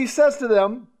be. But he says to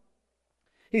them,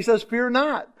 he says, fear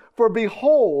not, for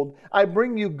behold, I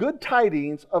bring you good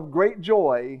tidings of great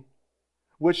joy,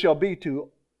 which shall be to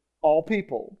all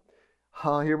people.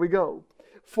 Here we go.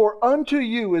 For unto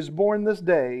you is born this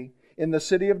day in the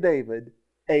city of David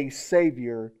a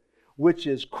Savior, which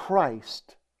is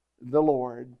Christ the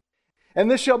Lord. And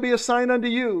this shall be a sign unto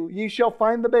you. Ye shall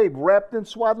find the babe wrapped in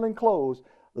swaddling clothes,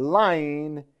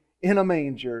 lying in a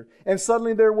manger. And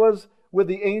suddenly there was with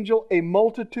the angel a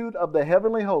multitude of the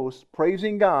heavenly hosts,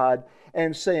 praising God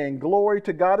and saying, glory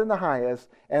to God in the highest,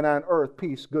 and on earth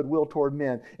peace, goodwill toward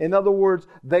men. In other words,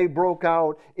 they broke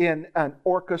out in an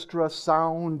orchestra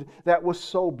sound that was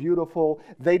so beautiful.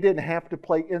 They didn't have to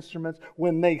play instruments.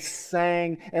 When they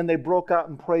sang and they broke out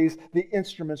in praise, the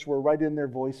instruments were right in their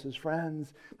voices,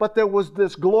 friends. But there was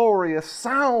this glorious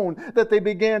sound that they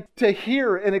began to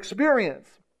hear and experience.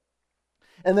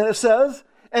 And then it says,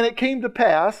 and it came to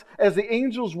pass, as the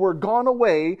angels were gone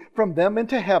away from them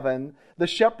into heaven, the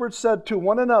shepherds said to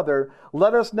one another,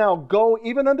 let us now go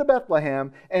even unto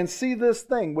Bethlehem, and see this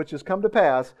thing which is come to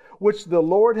pass, which the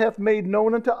Lord hath made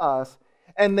known unto us.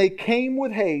 And they came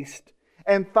with haste,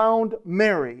 and found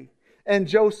Mary, and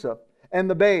Joseph, and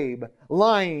the babe,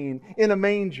 lying in a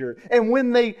manger. And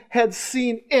when they had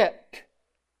seen it,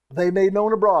 they made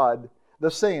known abroad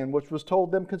the saying which was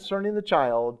told them concerning the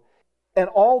child. And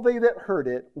all they that heard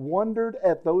it wondered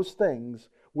at those things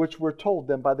which were told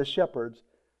them by the shepherds.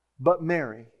 But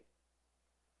Mary,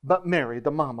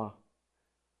 the mama,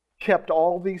 kept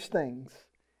all these things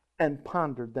and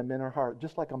pondered them in her heart,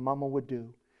 just like a mama would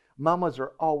do. Mamas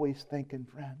are always thinking,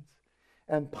 friends,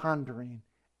 and pondering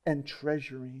and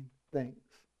treasuring things.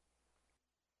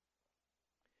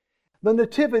 The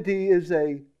Nativity is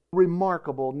a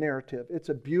remarkable narrative. It's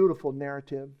a beautiful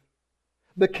narrative.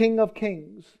 The King of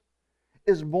Kings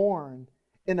is born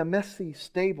in a messy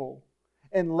stable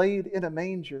and laid in a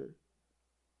manger.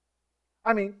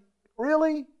 I mean,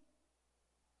 really?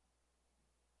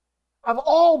 Of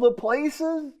all the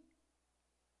places?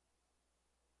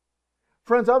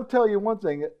 Friends, I'll tell you one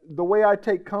thing. The way I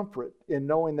take comfort in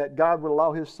knowing that God would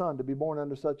allow His Son to be born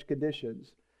under such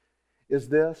conditions is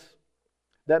this.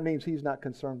 That means He's not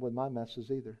concerned with my messes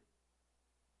either.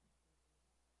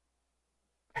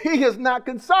 He is not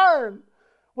concerned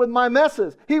with my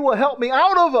messes. He will help me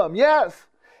out of them, yes.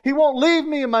 He won't leave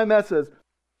me in my messes.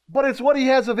 But it's what He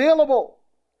has available.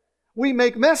 We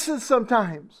make messes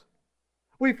sometimes.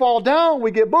 We fall down.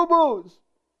 We get boo-boos.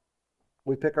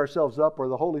 We pick ourselves up, or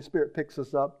the Holy Spirit picks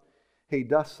us up. He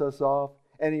dusts us off,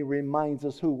 and He reminds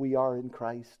us who we are in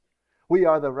Christ. We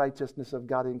are the righteousness of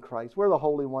God in Christ. We're the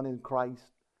Holy One in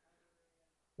Christ.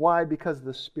 Why? Because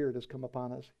the Spirit has come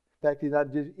upon us. In fact, He's not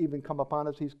even come upon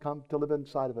us. He's come to live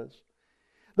inside of us.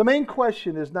 The main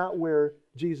question is not where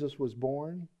Jesus was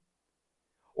born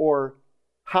or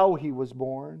how He was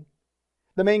born.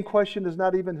 The main question is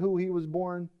not even who He was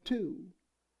born to.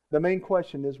 The main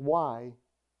question is, why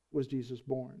was Jesus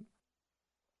born?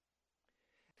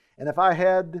 And if I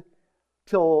had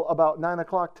till about 9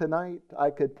 o'clock tonight, I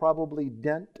could probably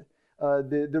dent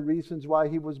the reasons why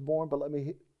He was born, but let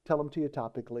me tell them to you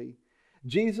topically.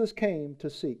 Jesus came to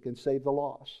seek and save the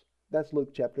lost. That's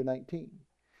Luke chapter 19.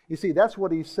 You see, that's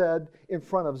what He said in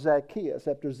front of Zacchaeus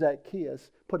after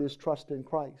Zacchaeus put his trust in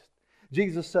Christ.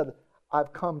 Jesus said,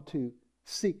 I've come to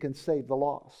seek and save the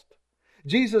lost.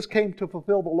 Jesus came to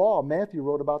fulfill the law. Matthew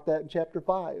wrote about that in chapter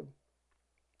 5.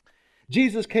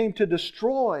 Jesus came to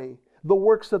destroy the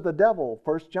works of the devil.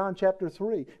 1 John chapter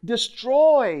 3.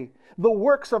 Destroy the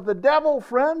works of the devil,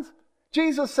 friends.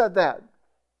 Jesus said that.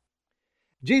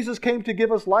 Jesus came to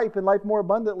give us life and life more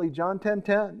abundantly. John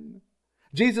 10:10.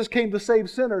 Jesus came to save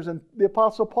sinners, and the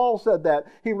Apostle Paul said that.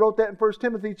 He wrote that in 1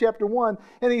 Timothy chapter 1,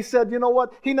 and he said, you know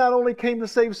what? He not only came to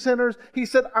save sinners, he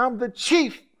said, I'm the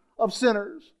chief of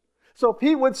sinners. So if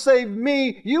He would save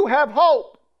me, you have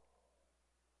hope.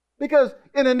 Because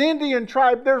in an Indian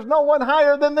tribe, there's no one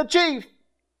higher than the chief.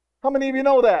 How many of you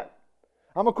know that?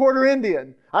 I'm a quarter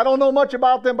Indian. I don't know much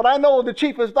about them, but I know the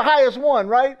chief is the highest one,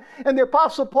 right? And the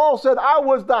Apostle Paul said, I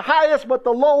was the highest but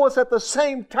the lowest at the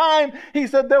same time. He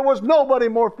said, there was nobody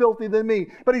more filthy than me.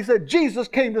 But he said, Jesus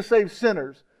came to save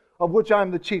sinners, of which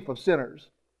I'm the chief of sinners.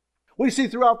 We see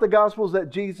throughout the Gospels that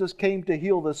Jesus came to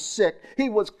heal the sick. He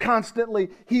was constantly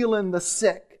healing the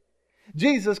sick.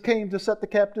 Jesus came to set the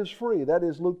captives free. That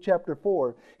is Luke chapter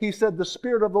 4. He said, the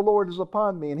Spirit of the Lord is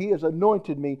upon me, and He has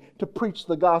anointed me to preach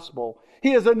the gospel.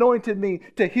 He has anointed me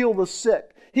to heal the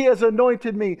sick. He has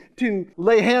anointed me to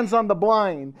lay hands on the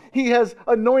blind. He has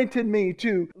anointed me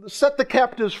to set the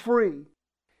captives free.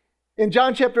 In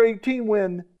John chapter 18,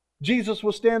 when Jesus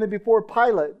was standing before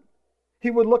Pilate, He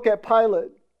would look at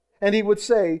Pilate and He would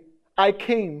say, I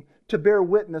came to bear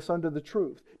witness unto the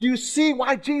truth. Do you see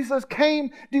why Jesus came?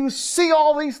 Do you see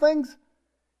all these things?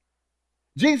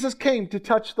 Jesus came to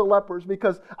touch the lepers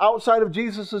because outside of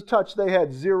Jesus' touch, they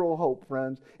had zero hope,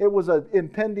 friends. It was an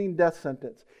impending death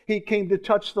sentence. He came to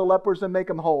touch the lepers and make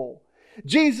them whole.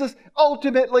 Jesus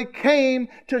ultimately came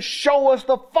to show us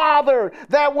the Father.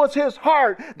 That was His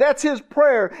heart. That's His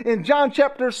prayer in John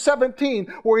chapter 17,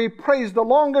 where He prays the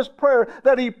longest prayer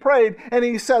that He prayed. And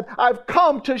He said, I've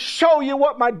come to show you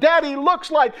what my daddy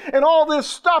looks like. And all this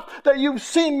stuff that you've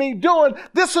seen me doing,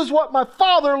 this is what my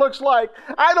Father looks like.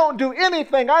 I don't do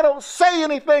anything. I don't say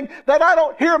anything that I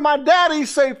don't hear my daddy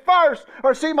say first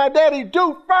or see my daddy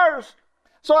do first.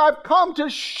 So I've come to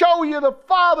show you the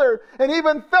Father. And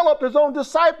even Philip, His own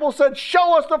disciple, said,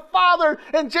 show us the Father.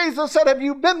 And Jesus said, have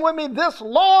you been with me this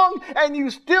long and you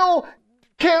still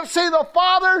can't see the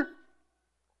Father?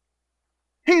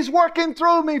 He's working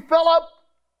through me, Philip.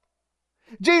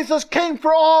 Jesus came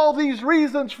for all these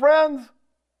reasons, friends.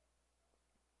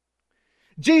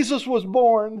 Jesus was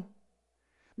born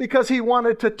because He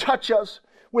wanted to touch us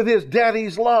with His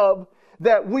daddy's love,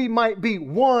 that we might be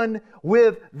one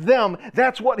with them.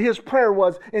 That's what His prayer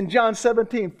was in John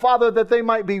 17. Father, that they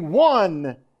might be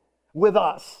one with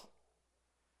us.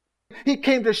 He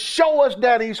came to show us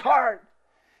Daddy's heart.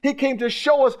 He came to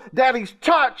show us Daddy's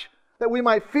touch, that we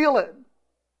might feel it.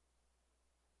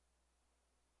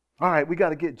 All right, we got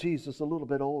to get Jesus a little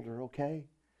bit older, okay?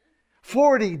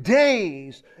 40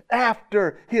 days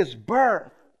after His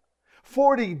birth,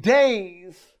 40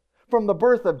 days from the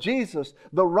birth of Jesus,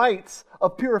 the rites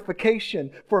of purification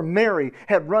for Mary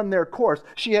had run their course.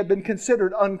 She had been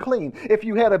considered unclean. If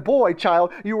you had a boy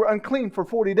child, you were unclean for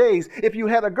 40 days. If you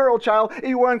had a girl child,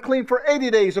 you were unclean for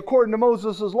 80 days, according to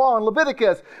Moses' law in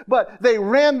Leviticus. But they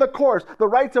ran the course. The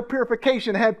rites of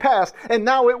purification had passed, and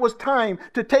now it was time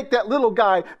to take that little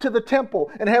guy to the temple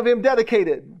and have him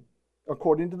dedicated,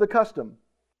 according to the custom.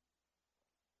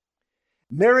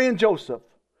 Mary and Joseph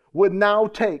would now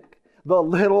take the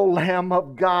little Lamb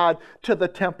of God to the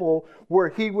temple, where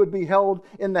He would be held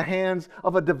in the hands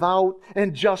of a devout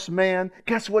and just man.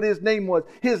 Guess what his name was?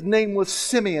 His name was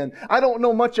Simeon. I don't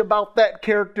know much about that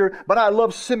character, but I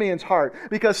love Simeon's heart,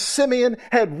 because Simeon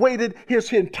had waited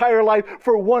his entire life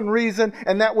for one reason,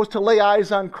 and that was to lay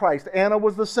eyes on Christ. Anna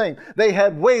was the same. They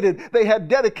had waited. They had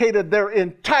dedicated their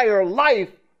entire life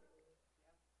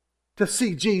to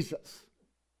see Jesus.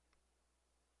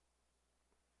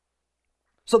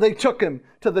 So they took Him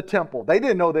to the temple. They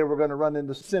didn't know they were going to run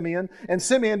into Simeon, and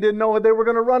Simeon didn't know they were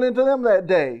going to run into them that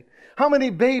day. How many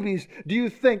babies do you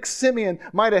think Simeon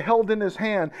might have held in his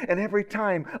hand, and every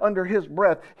time under his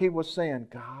breath he was saying,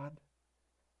 God,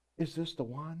 is this the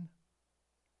one?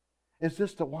 Is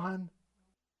this the one?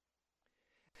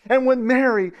 And when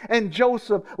Mary and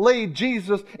Joseph laid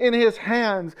Jesus in His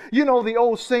hands, you know the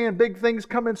old saying, big things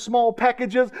come in small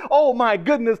packages. Oh my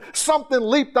goodness, something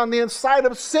leaped on the inside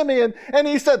of Simeon, and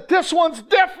he said, this one's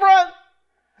different.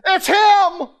 It's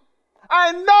Him.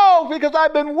 I know, because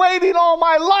I've been waiting all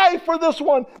my life for this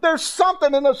one. There's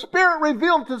something, and the Spirit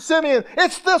revealed to Simeon.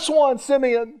 It's this one,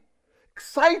 Simeon.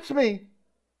 Excites me.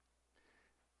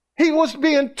 He was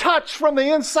being touched from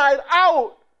the inside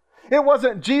out. It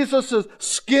wasn't Jesus'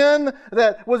 skin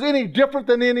that was any different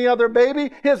than any other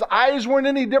baby. His eyes weren't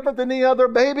any different than any other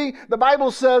baby. The Bible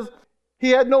says He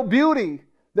had no beauty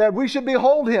that we should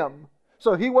behold Him.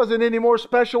 So He wasn't any more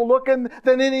special looking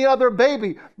than any other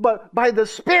baby. But by the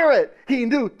Spirit, He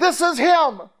knew this is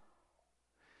Him.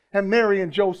 And Mary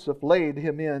and Joseph laid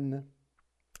Him in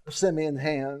Simeon's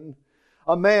hand.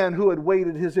 A man who had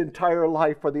waited his entire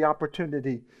life for the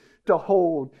opportunity to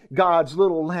hold God's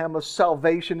little Lamb of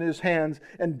salvation in His hands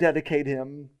and dedicate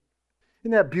Him.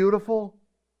 Isn't that beautiful?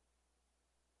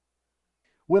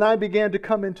 When I began to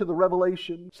come into the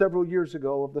revelation several years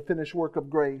ago of the finished work of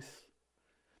grace,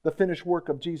 the finished work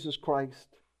of Jesus Christ,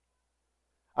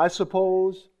 I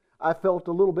suppose I felt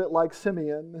a little bit like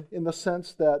Simeon, in the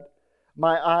sense that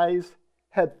my eyes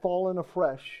had fallen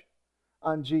afresh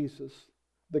on Jesus,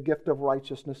 the gift of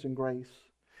righteousness and grace.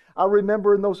 I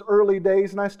remember in those early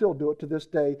days, and I still do it to this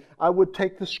day, I would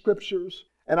take the Scriptures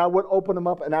and I would open them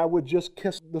up and I would just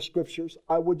kiss the Scriptures.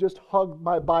 I would just hug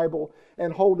my Bible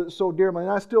and hold it so dearly.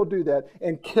 And I still do that,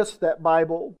 and kiss that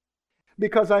Bible,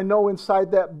 because I know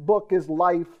inside that book is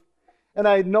life And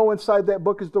I know inside that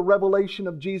book is the revelation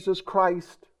of Jesus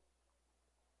Christ.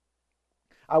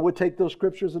 I would take those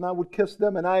scriptures and I would kiss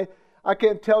them, and I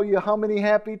can't tell you how many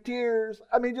happy tears,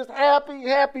 just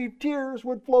happy tears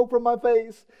would flow from my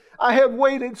face. I had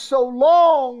waited so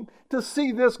long to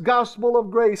see this gospel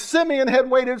of grace. Simeon had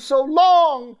waited so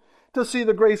long to see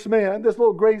the grace man, this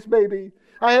little grace baby.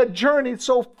 I had journeyed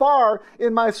so far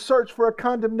in my search for a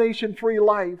condemnation-free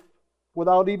life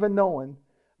without even knowing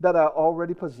that I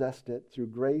already possessed it through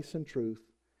grace and truth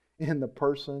in the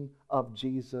person of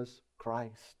Jesus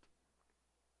Christ.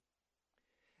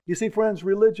 You see, friends,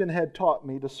 religion had taught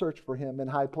me to search for Him in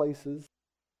high places.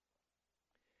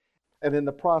 And in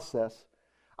the process,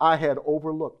 I had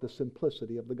overlooked the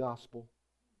simplicity of the gospel.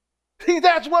 See,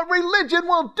 that's what religion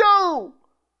will do!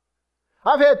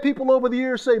 I've had people over the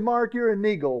years say, Mark, you're an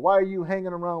eagle. Why are you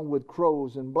hanging around with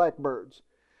crows and blackbirds?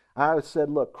 I said,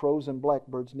 look, crows and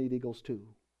blackbirds need eagles too.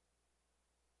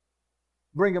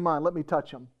 Bring them on. Let me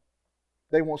touch them.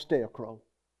 They won't stay a crow.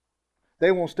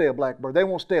 They won't stay a blackbird. They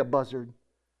won't stay a buzzard.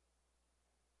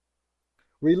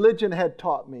 Religion had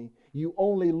taught me you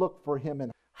only look for Him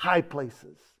in high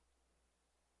places.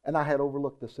 And I had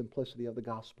overlooked the simplicity of the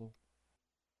gospel.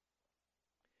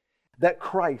 That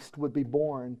Christ would be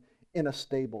born in a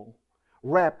stable,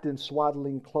 wrapped in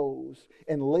swaddling clothes,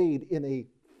 and laid in a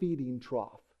feeding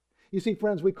trough. You see,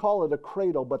 friends, we call it a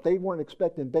cradle, but they weren't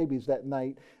expecting babies that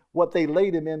night. What they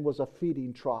laid Him in was a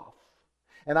feeding trough.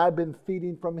 And I've been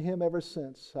feeding from Him ever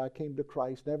since I came to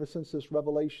Christ, and ever since this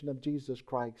revelation of Jesus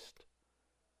Christ.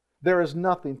 There is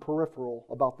nothing peripheral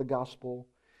about the gospel.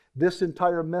 This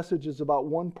entire message is about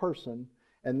one person,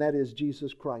 and that is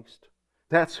Jesus Christ.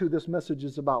 That's who this message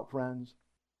is about, friends.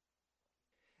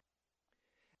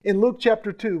 In Luke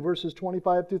chapter 2, verses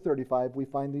 25 through 35, we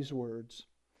find these words.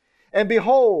 And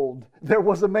behold, there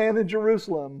was a man in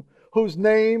Jerusalem whose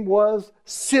name was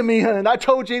Simeon. I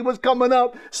told you he was coming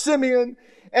up, Simeon.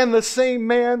 And the same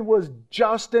man was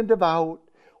just and devout,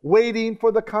 waiting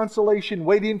for the consolation,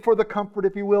 waiting for the comfort,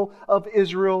 if you will, of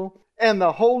Israel. And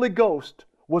the Holy Ghost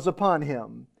was upon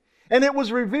him. And it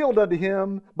was revealed unto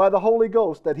him by the Holy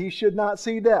Ghost that he should not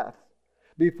see death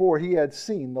before he had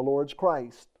seen the Lord's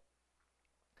Christ.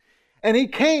 And he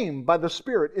came by the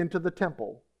Spirit into the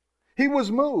temple. He was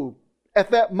moved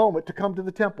at that moment to come to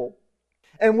the temple.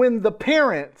 And when the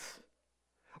parents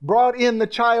brought in the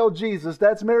child Jesus,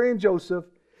 that's Mary and Joseph,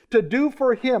 to do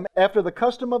for him after the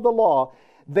custom of the law,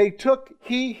 they took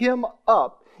him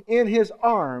up in his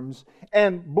arms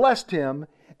and blessed him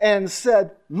and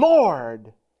said,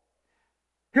 Lord.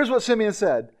 Here's what Simeon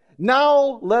said.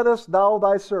 Now lettest thou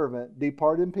thy servant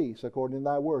depart in peace according to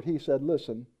thy word. He said,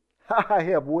 listen, I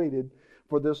have waited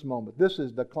for this moment. This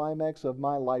is the climax of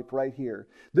my life right here.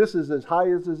 This is as high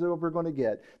as it's ever going to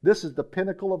get. This is the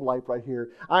pinnacle of life right here.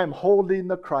 I'm holding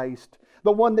the Christ,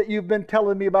 the one that you've been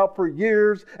telling me about for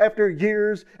years after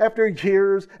years after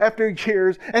years after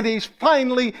years. And He's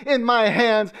finally in my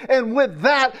hands. And with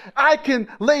that, I can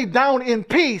lay down in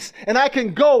peace. And I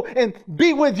can go and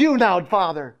be with you now,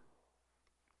 Father.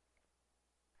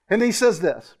 And he says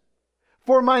this,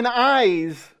 for mine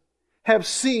eyes have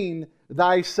seen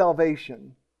thy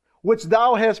salvation, which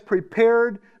thou hast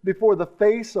prepared before the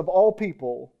face of all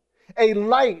people, a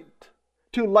light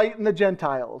to lighten the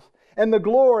Gentiles, and the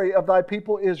glory of thy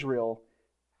people Israel.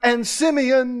 And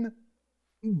Simeon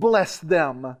blessed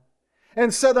them,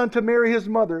 and said unto Mary his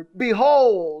mother,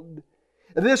 behold,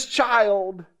 this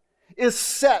child is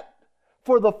set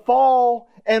for the fall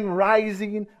and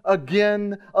rising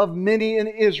again of many in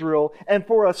Israel, and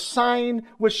for a sign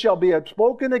which shall be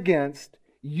spoken against.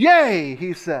 Yea,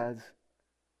 he says,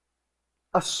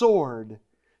 a sword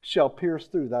shall pierce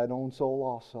through thine own soul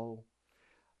also.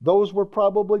 Those were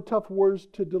probably tough words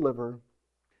to deliver.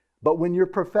 But when you're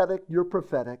prophetic, you're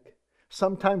prophetic.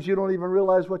 Sometimes you don't even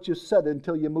realize what you said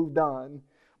until you moved on.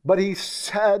 But he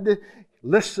said,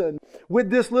 listen,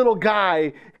 with this little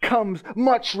guy comes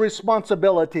much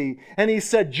responsibility. And he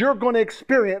said, you're going to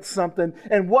experience something.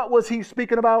 And what was he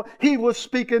speaking about? He was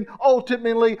speaking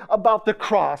ultimately about the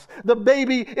cross. The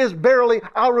baby is barely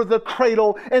out of the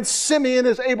cradle, and Simeon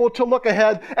is able to look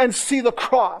ahead and see the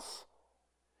cross.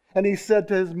 And he said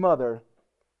to his mother,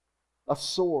 a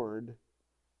sword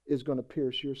is going to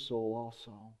pierce your soul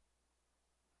also.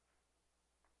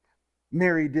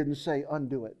 Mary didn't say,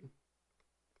 undo it.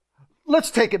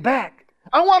 Let's take it back.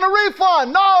 I want a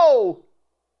refund. No!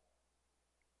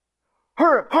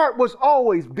 Her heart was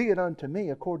always, be it unto me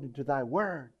according to thy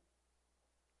word.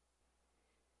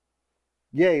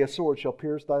 Yea, a sword shall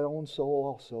pierce thy own soul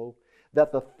also,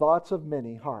 that the thoughts of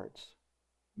many hearts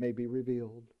may be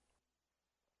revealed.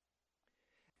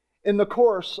 In the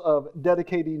course of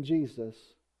dedicating Jesus,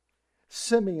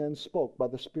 Simeon spoke by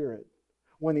the Spirit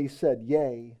when he said,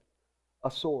 "Yea, a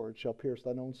sword shall pierce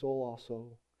thine own soul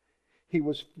also." He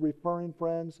was referring,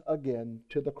 friends, again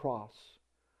to the cross.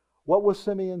 What was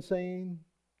Simeon saying?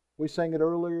 We sang it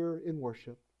earlier in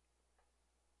worship.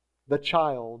 The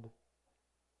child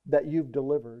that you've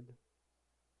delivered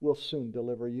will soon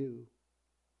deliver you.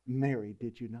 Mary,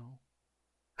 did you know?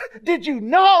 Did you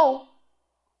know?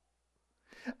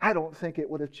 I don't think it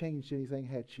would have changed anything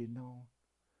had she known.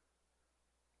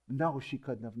 No, she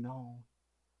couldn't have known.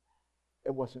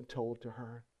 It wasn't told to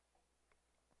her.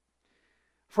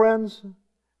 Friends,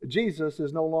 Jesus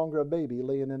is no longer a baby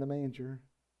laying in a manger.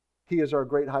 He is our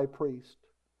great high priest.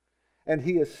 And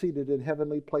He is seated in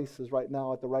heavenly places right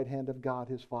now at the right hand of God,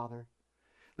 His Father.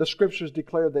 The Scriptures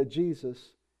declare that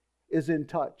Jesus is in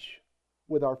touch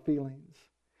with our feelings.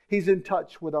 He's in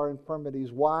touch with our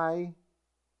infirmities. Why?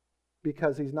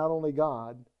 Because He's not only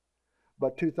God,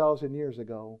 but 2,000 years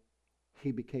ago,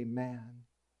 He became man.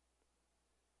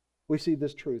 We see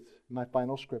this truth in my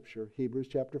final scripture, Hebrews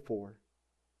chapter 4,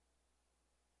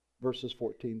 verses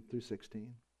 14 through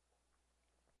 16.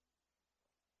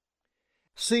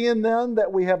 Seeing then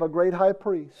that we have a great high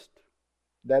priest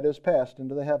that is passed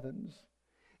into the heavens,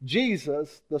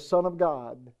 Jesus, the Son of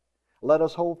God, let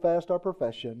us hold fast our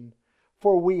profession,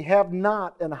 for we have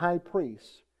not an high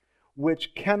priest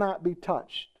which cannot be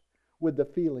touched with the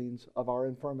feelings of our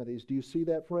infirmities. Do you see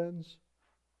that, friends?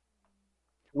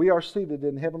 We are seated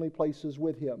in heavenly places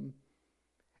with Him,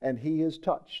 and He is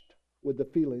touched with the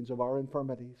feelings of our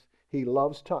infirmities. He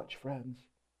loves touch, friends.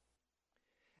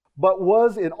 But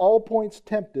was in all points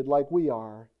tempted like we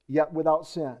are, yet without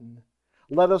sin.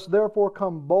 Let us therefore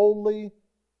come boldly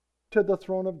to the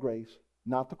throne of grace,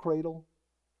 not the cradle,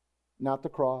 not the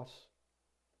cross,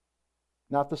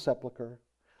 not the sepulchre.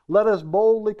 Let us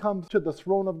boldly come to the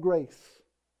throne of grace,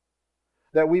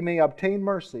 that we may obtain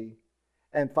mercy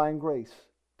and find grace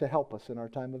to help us in our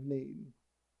time of need.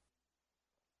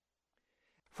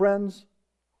 Friends,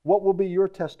 what will be your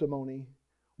testimony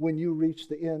when you reach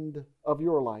the end of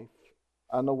your life?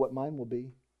 I know what mine will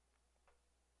be.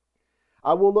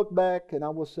 I will look back and I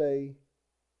will say,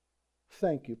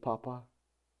 "Thank you, Papa,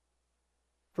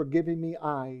 for giving me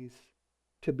eyes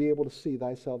to be able to see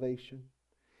Thy salvation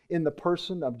in the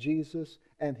person of Jesus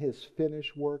and His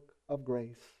finished work of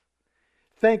grace.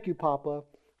 Thank you, Papa,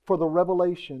 for the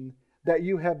revelation that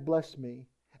you have blessed me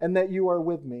and that you are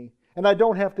with me. And I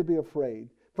don't have to be afraid,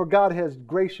 for God has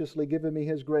graciously given me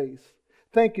His grace.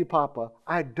 Thank you, Papa.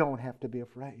 I don't have to be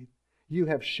afraid. You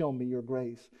have shown me your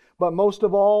grace. But most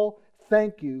of all,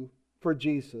 thank you for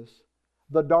Jesus,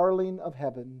 the darling of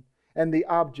heaven and the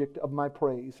object of my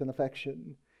praise and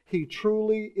affection. He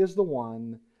truly is the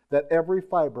one that every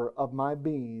fiber of my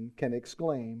being can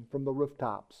exclaim from the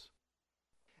rooftops,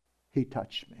 He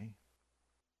touched me."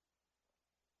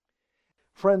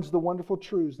 Friends, the wonderful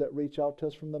truths that reach out to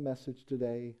us from the message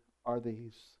today are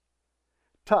these.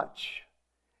 Touch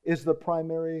is the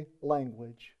primary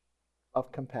language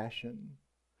of compassion.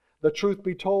 The truth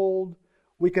be told,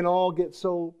 we can all get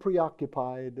so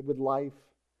preoccupied with life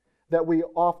that we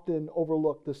often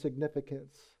overlook the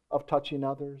significance of touching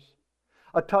others.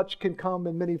 A touch can come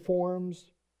in many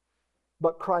forms,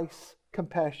 but Christ's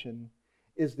compassion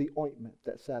is the ointment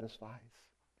that satisfies.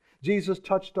 Jesus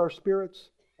touched our spirits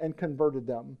and converted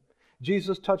them.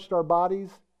 Jesus touched our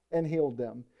bodies and healed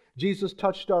them. Jesus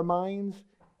touched our minds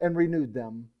and renewed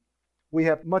them. We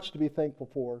have much to be thankful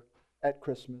for at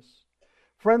Christmas.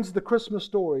 Friends, the Christmas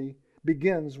story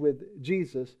begins with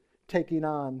Jesus taking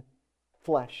on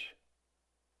flesh.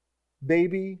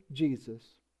 Baby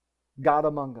Jesus, God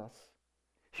among us.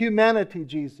 Humanity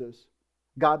Jesus,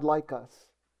 God like us.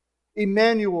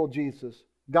 Emmanuel Jesus,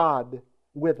 God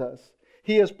with us.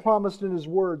 He has promised in His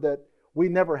Word that we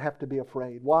never have to be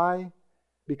afraid. Why?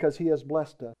 Because He has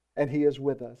blessed us and He is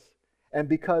with us. And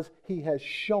because He has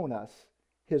shown us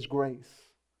His grace.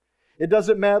 It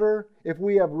doesn't matter if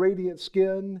we have radiant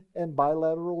skin and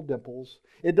bilateral dimples.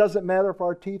 It doesn't matter if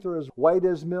our teeth are as white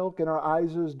as milk and our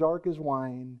eyes are as dark as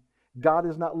wine. God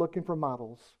is not looking for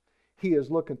models. He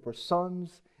is looking for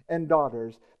sons and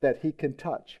daughters that He can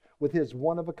touch with His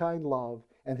one-of-a-kind love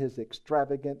and His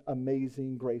extravagant,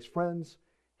 amazing grace. Friends,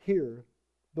 hear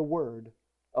the word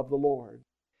of the Lord.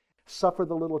 Suffer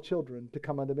the little children to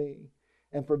come unto me,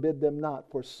 and forbid them not,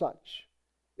 for such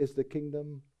is the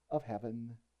kingdom of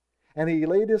heaven. And He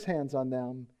laid His hands on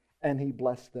them, and He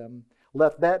blessed them.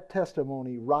 Let that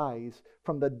testimony rise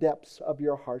from the depths of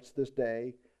your hearts this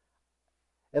day,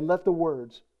 and let the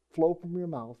words flow from your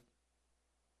mouth.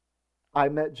 I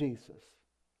met Jesus,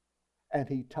 and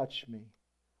He touched me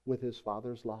with His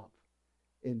Father's love.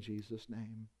 In Jesus'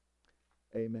 name,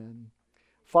 amen.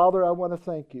 Father, I want to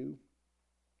thank you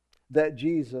that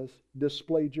Jesus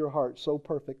displayed your heart so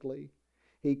perfectly.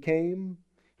 He came,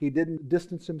 He didn't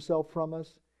distance Himself from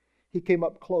us. He came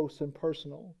up close and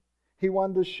personal. He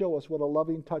wanted to show us what a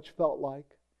loving touch felt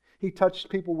like. He touched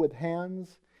people with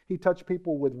hands. He touched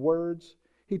people with words.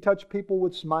 He touched people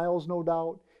with smiles, no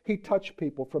doubt. He touched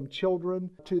people from children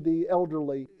to the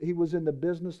elderly. He was in the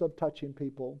business of touching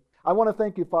people. I want to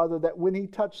thank you, Father, that when He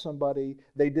touched somebody,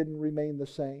 they didn't remain the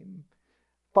same.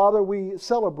 Father, we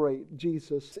celebrate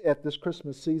Jesus at this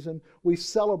Christmas season. We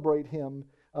celebrate Him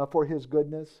for His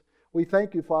goodness. We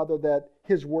thank you, Father, that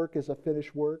His work is a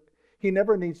finished work. He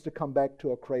never needs to come back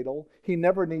to a cradle. He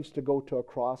never needs to go to a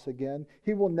cross again.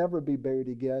 He will never be buried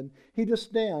again. He just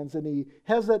stands and He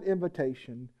has that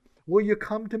invitation. Will you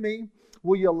come to me?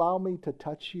 Will you allow me to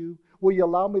touch you? Will you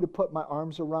allow me to put my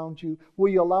arms around you? Will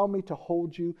you allow me to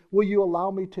hold you? Will you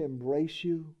allow me to embrace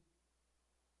you?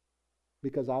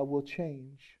 Because I will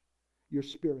change your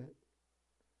spirit.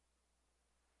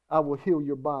 I will heal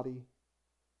your body.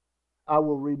 I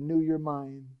will renew your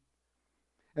mind.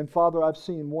 And Father, I've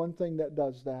seen one thing that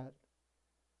does that,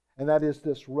 and that is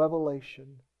this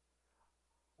revelation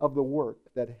of the work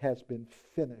that has been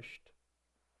finished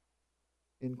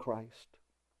in Christ.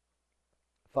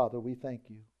 Father, we thank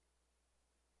you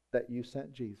that you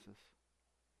sent Jesus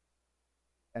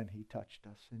and He touched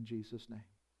us. In Jesus' name,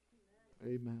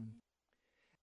 amen.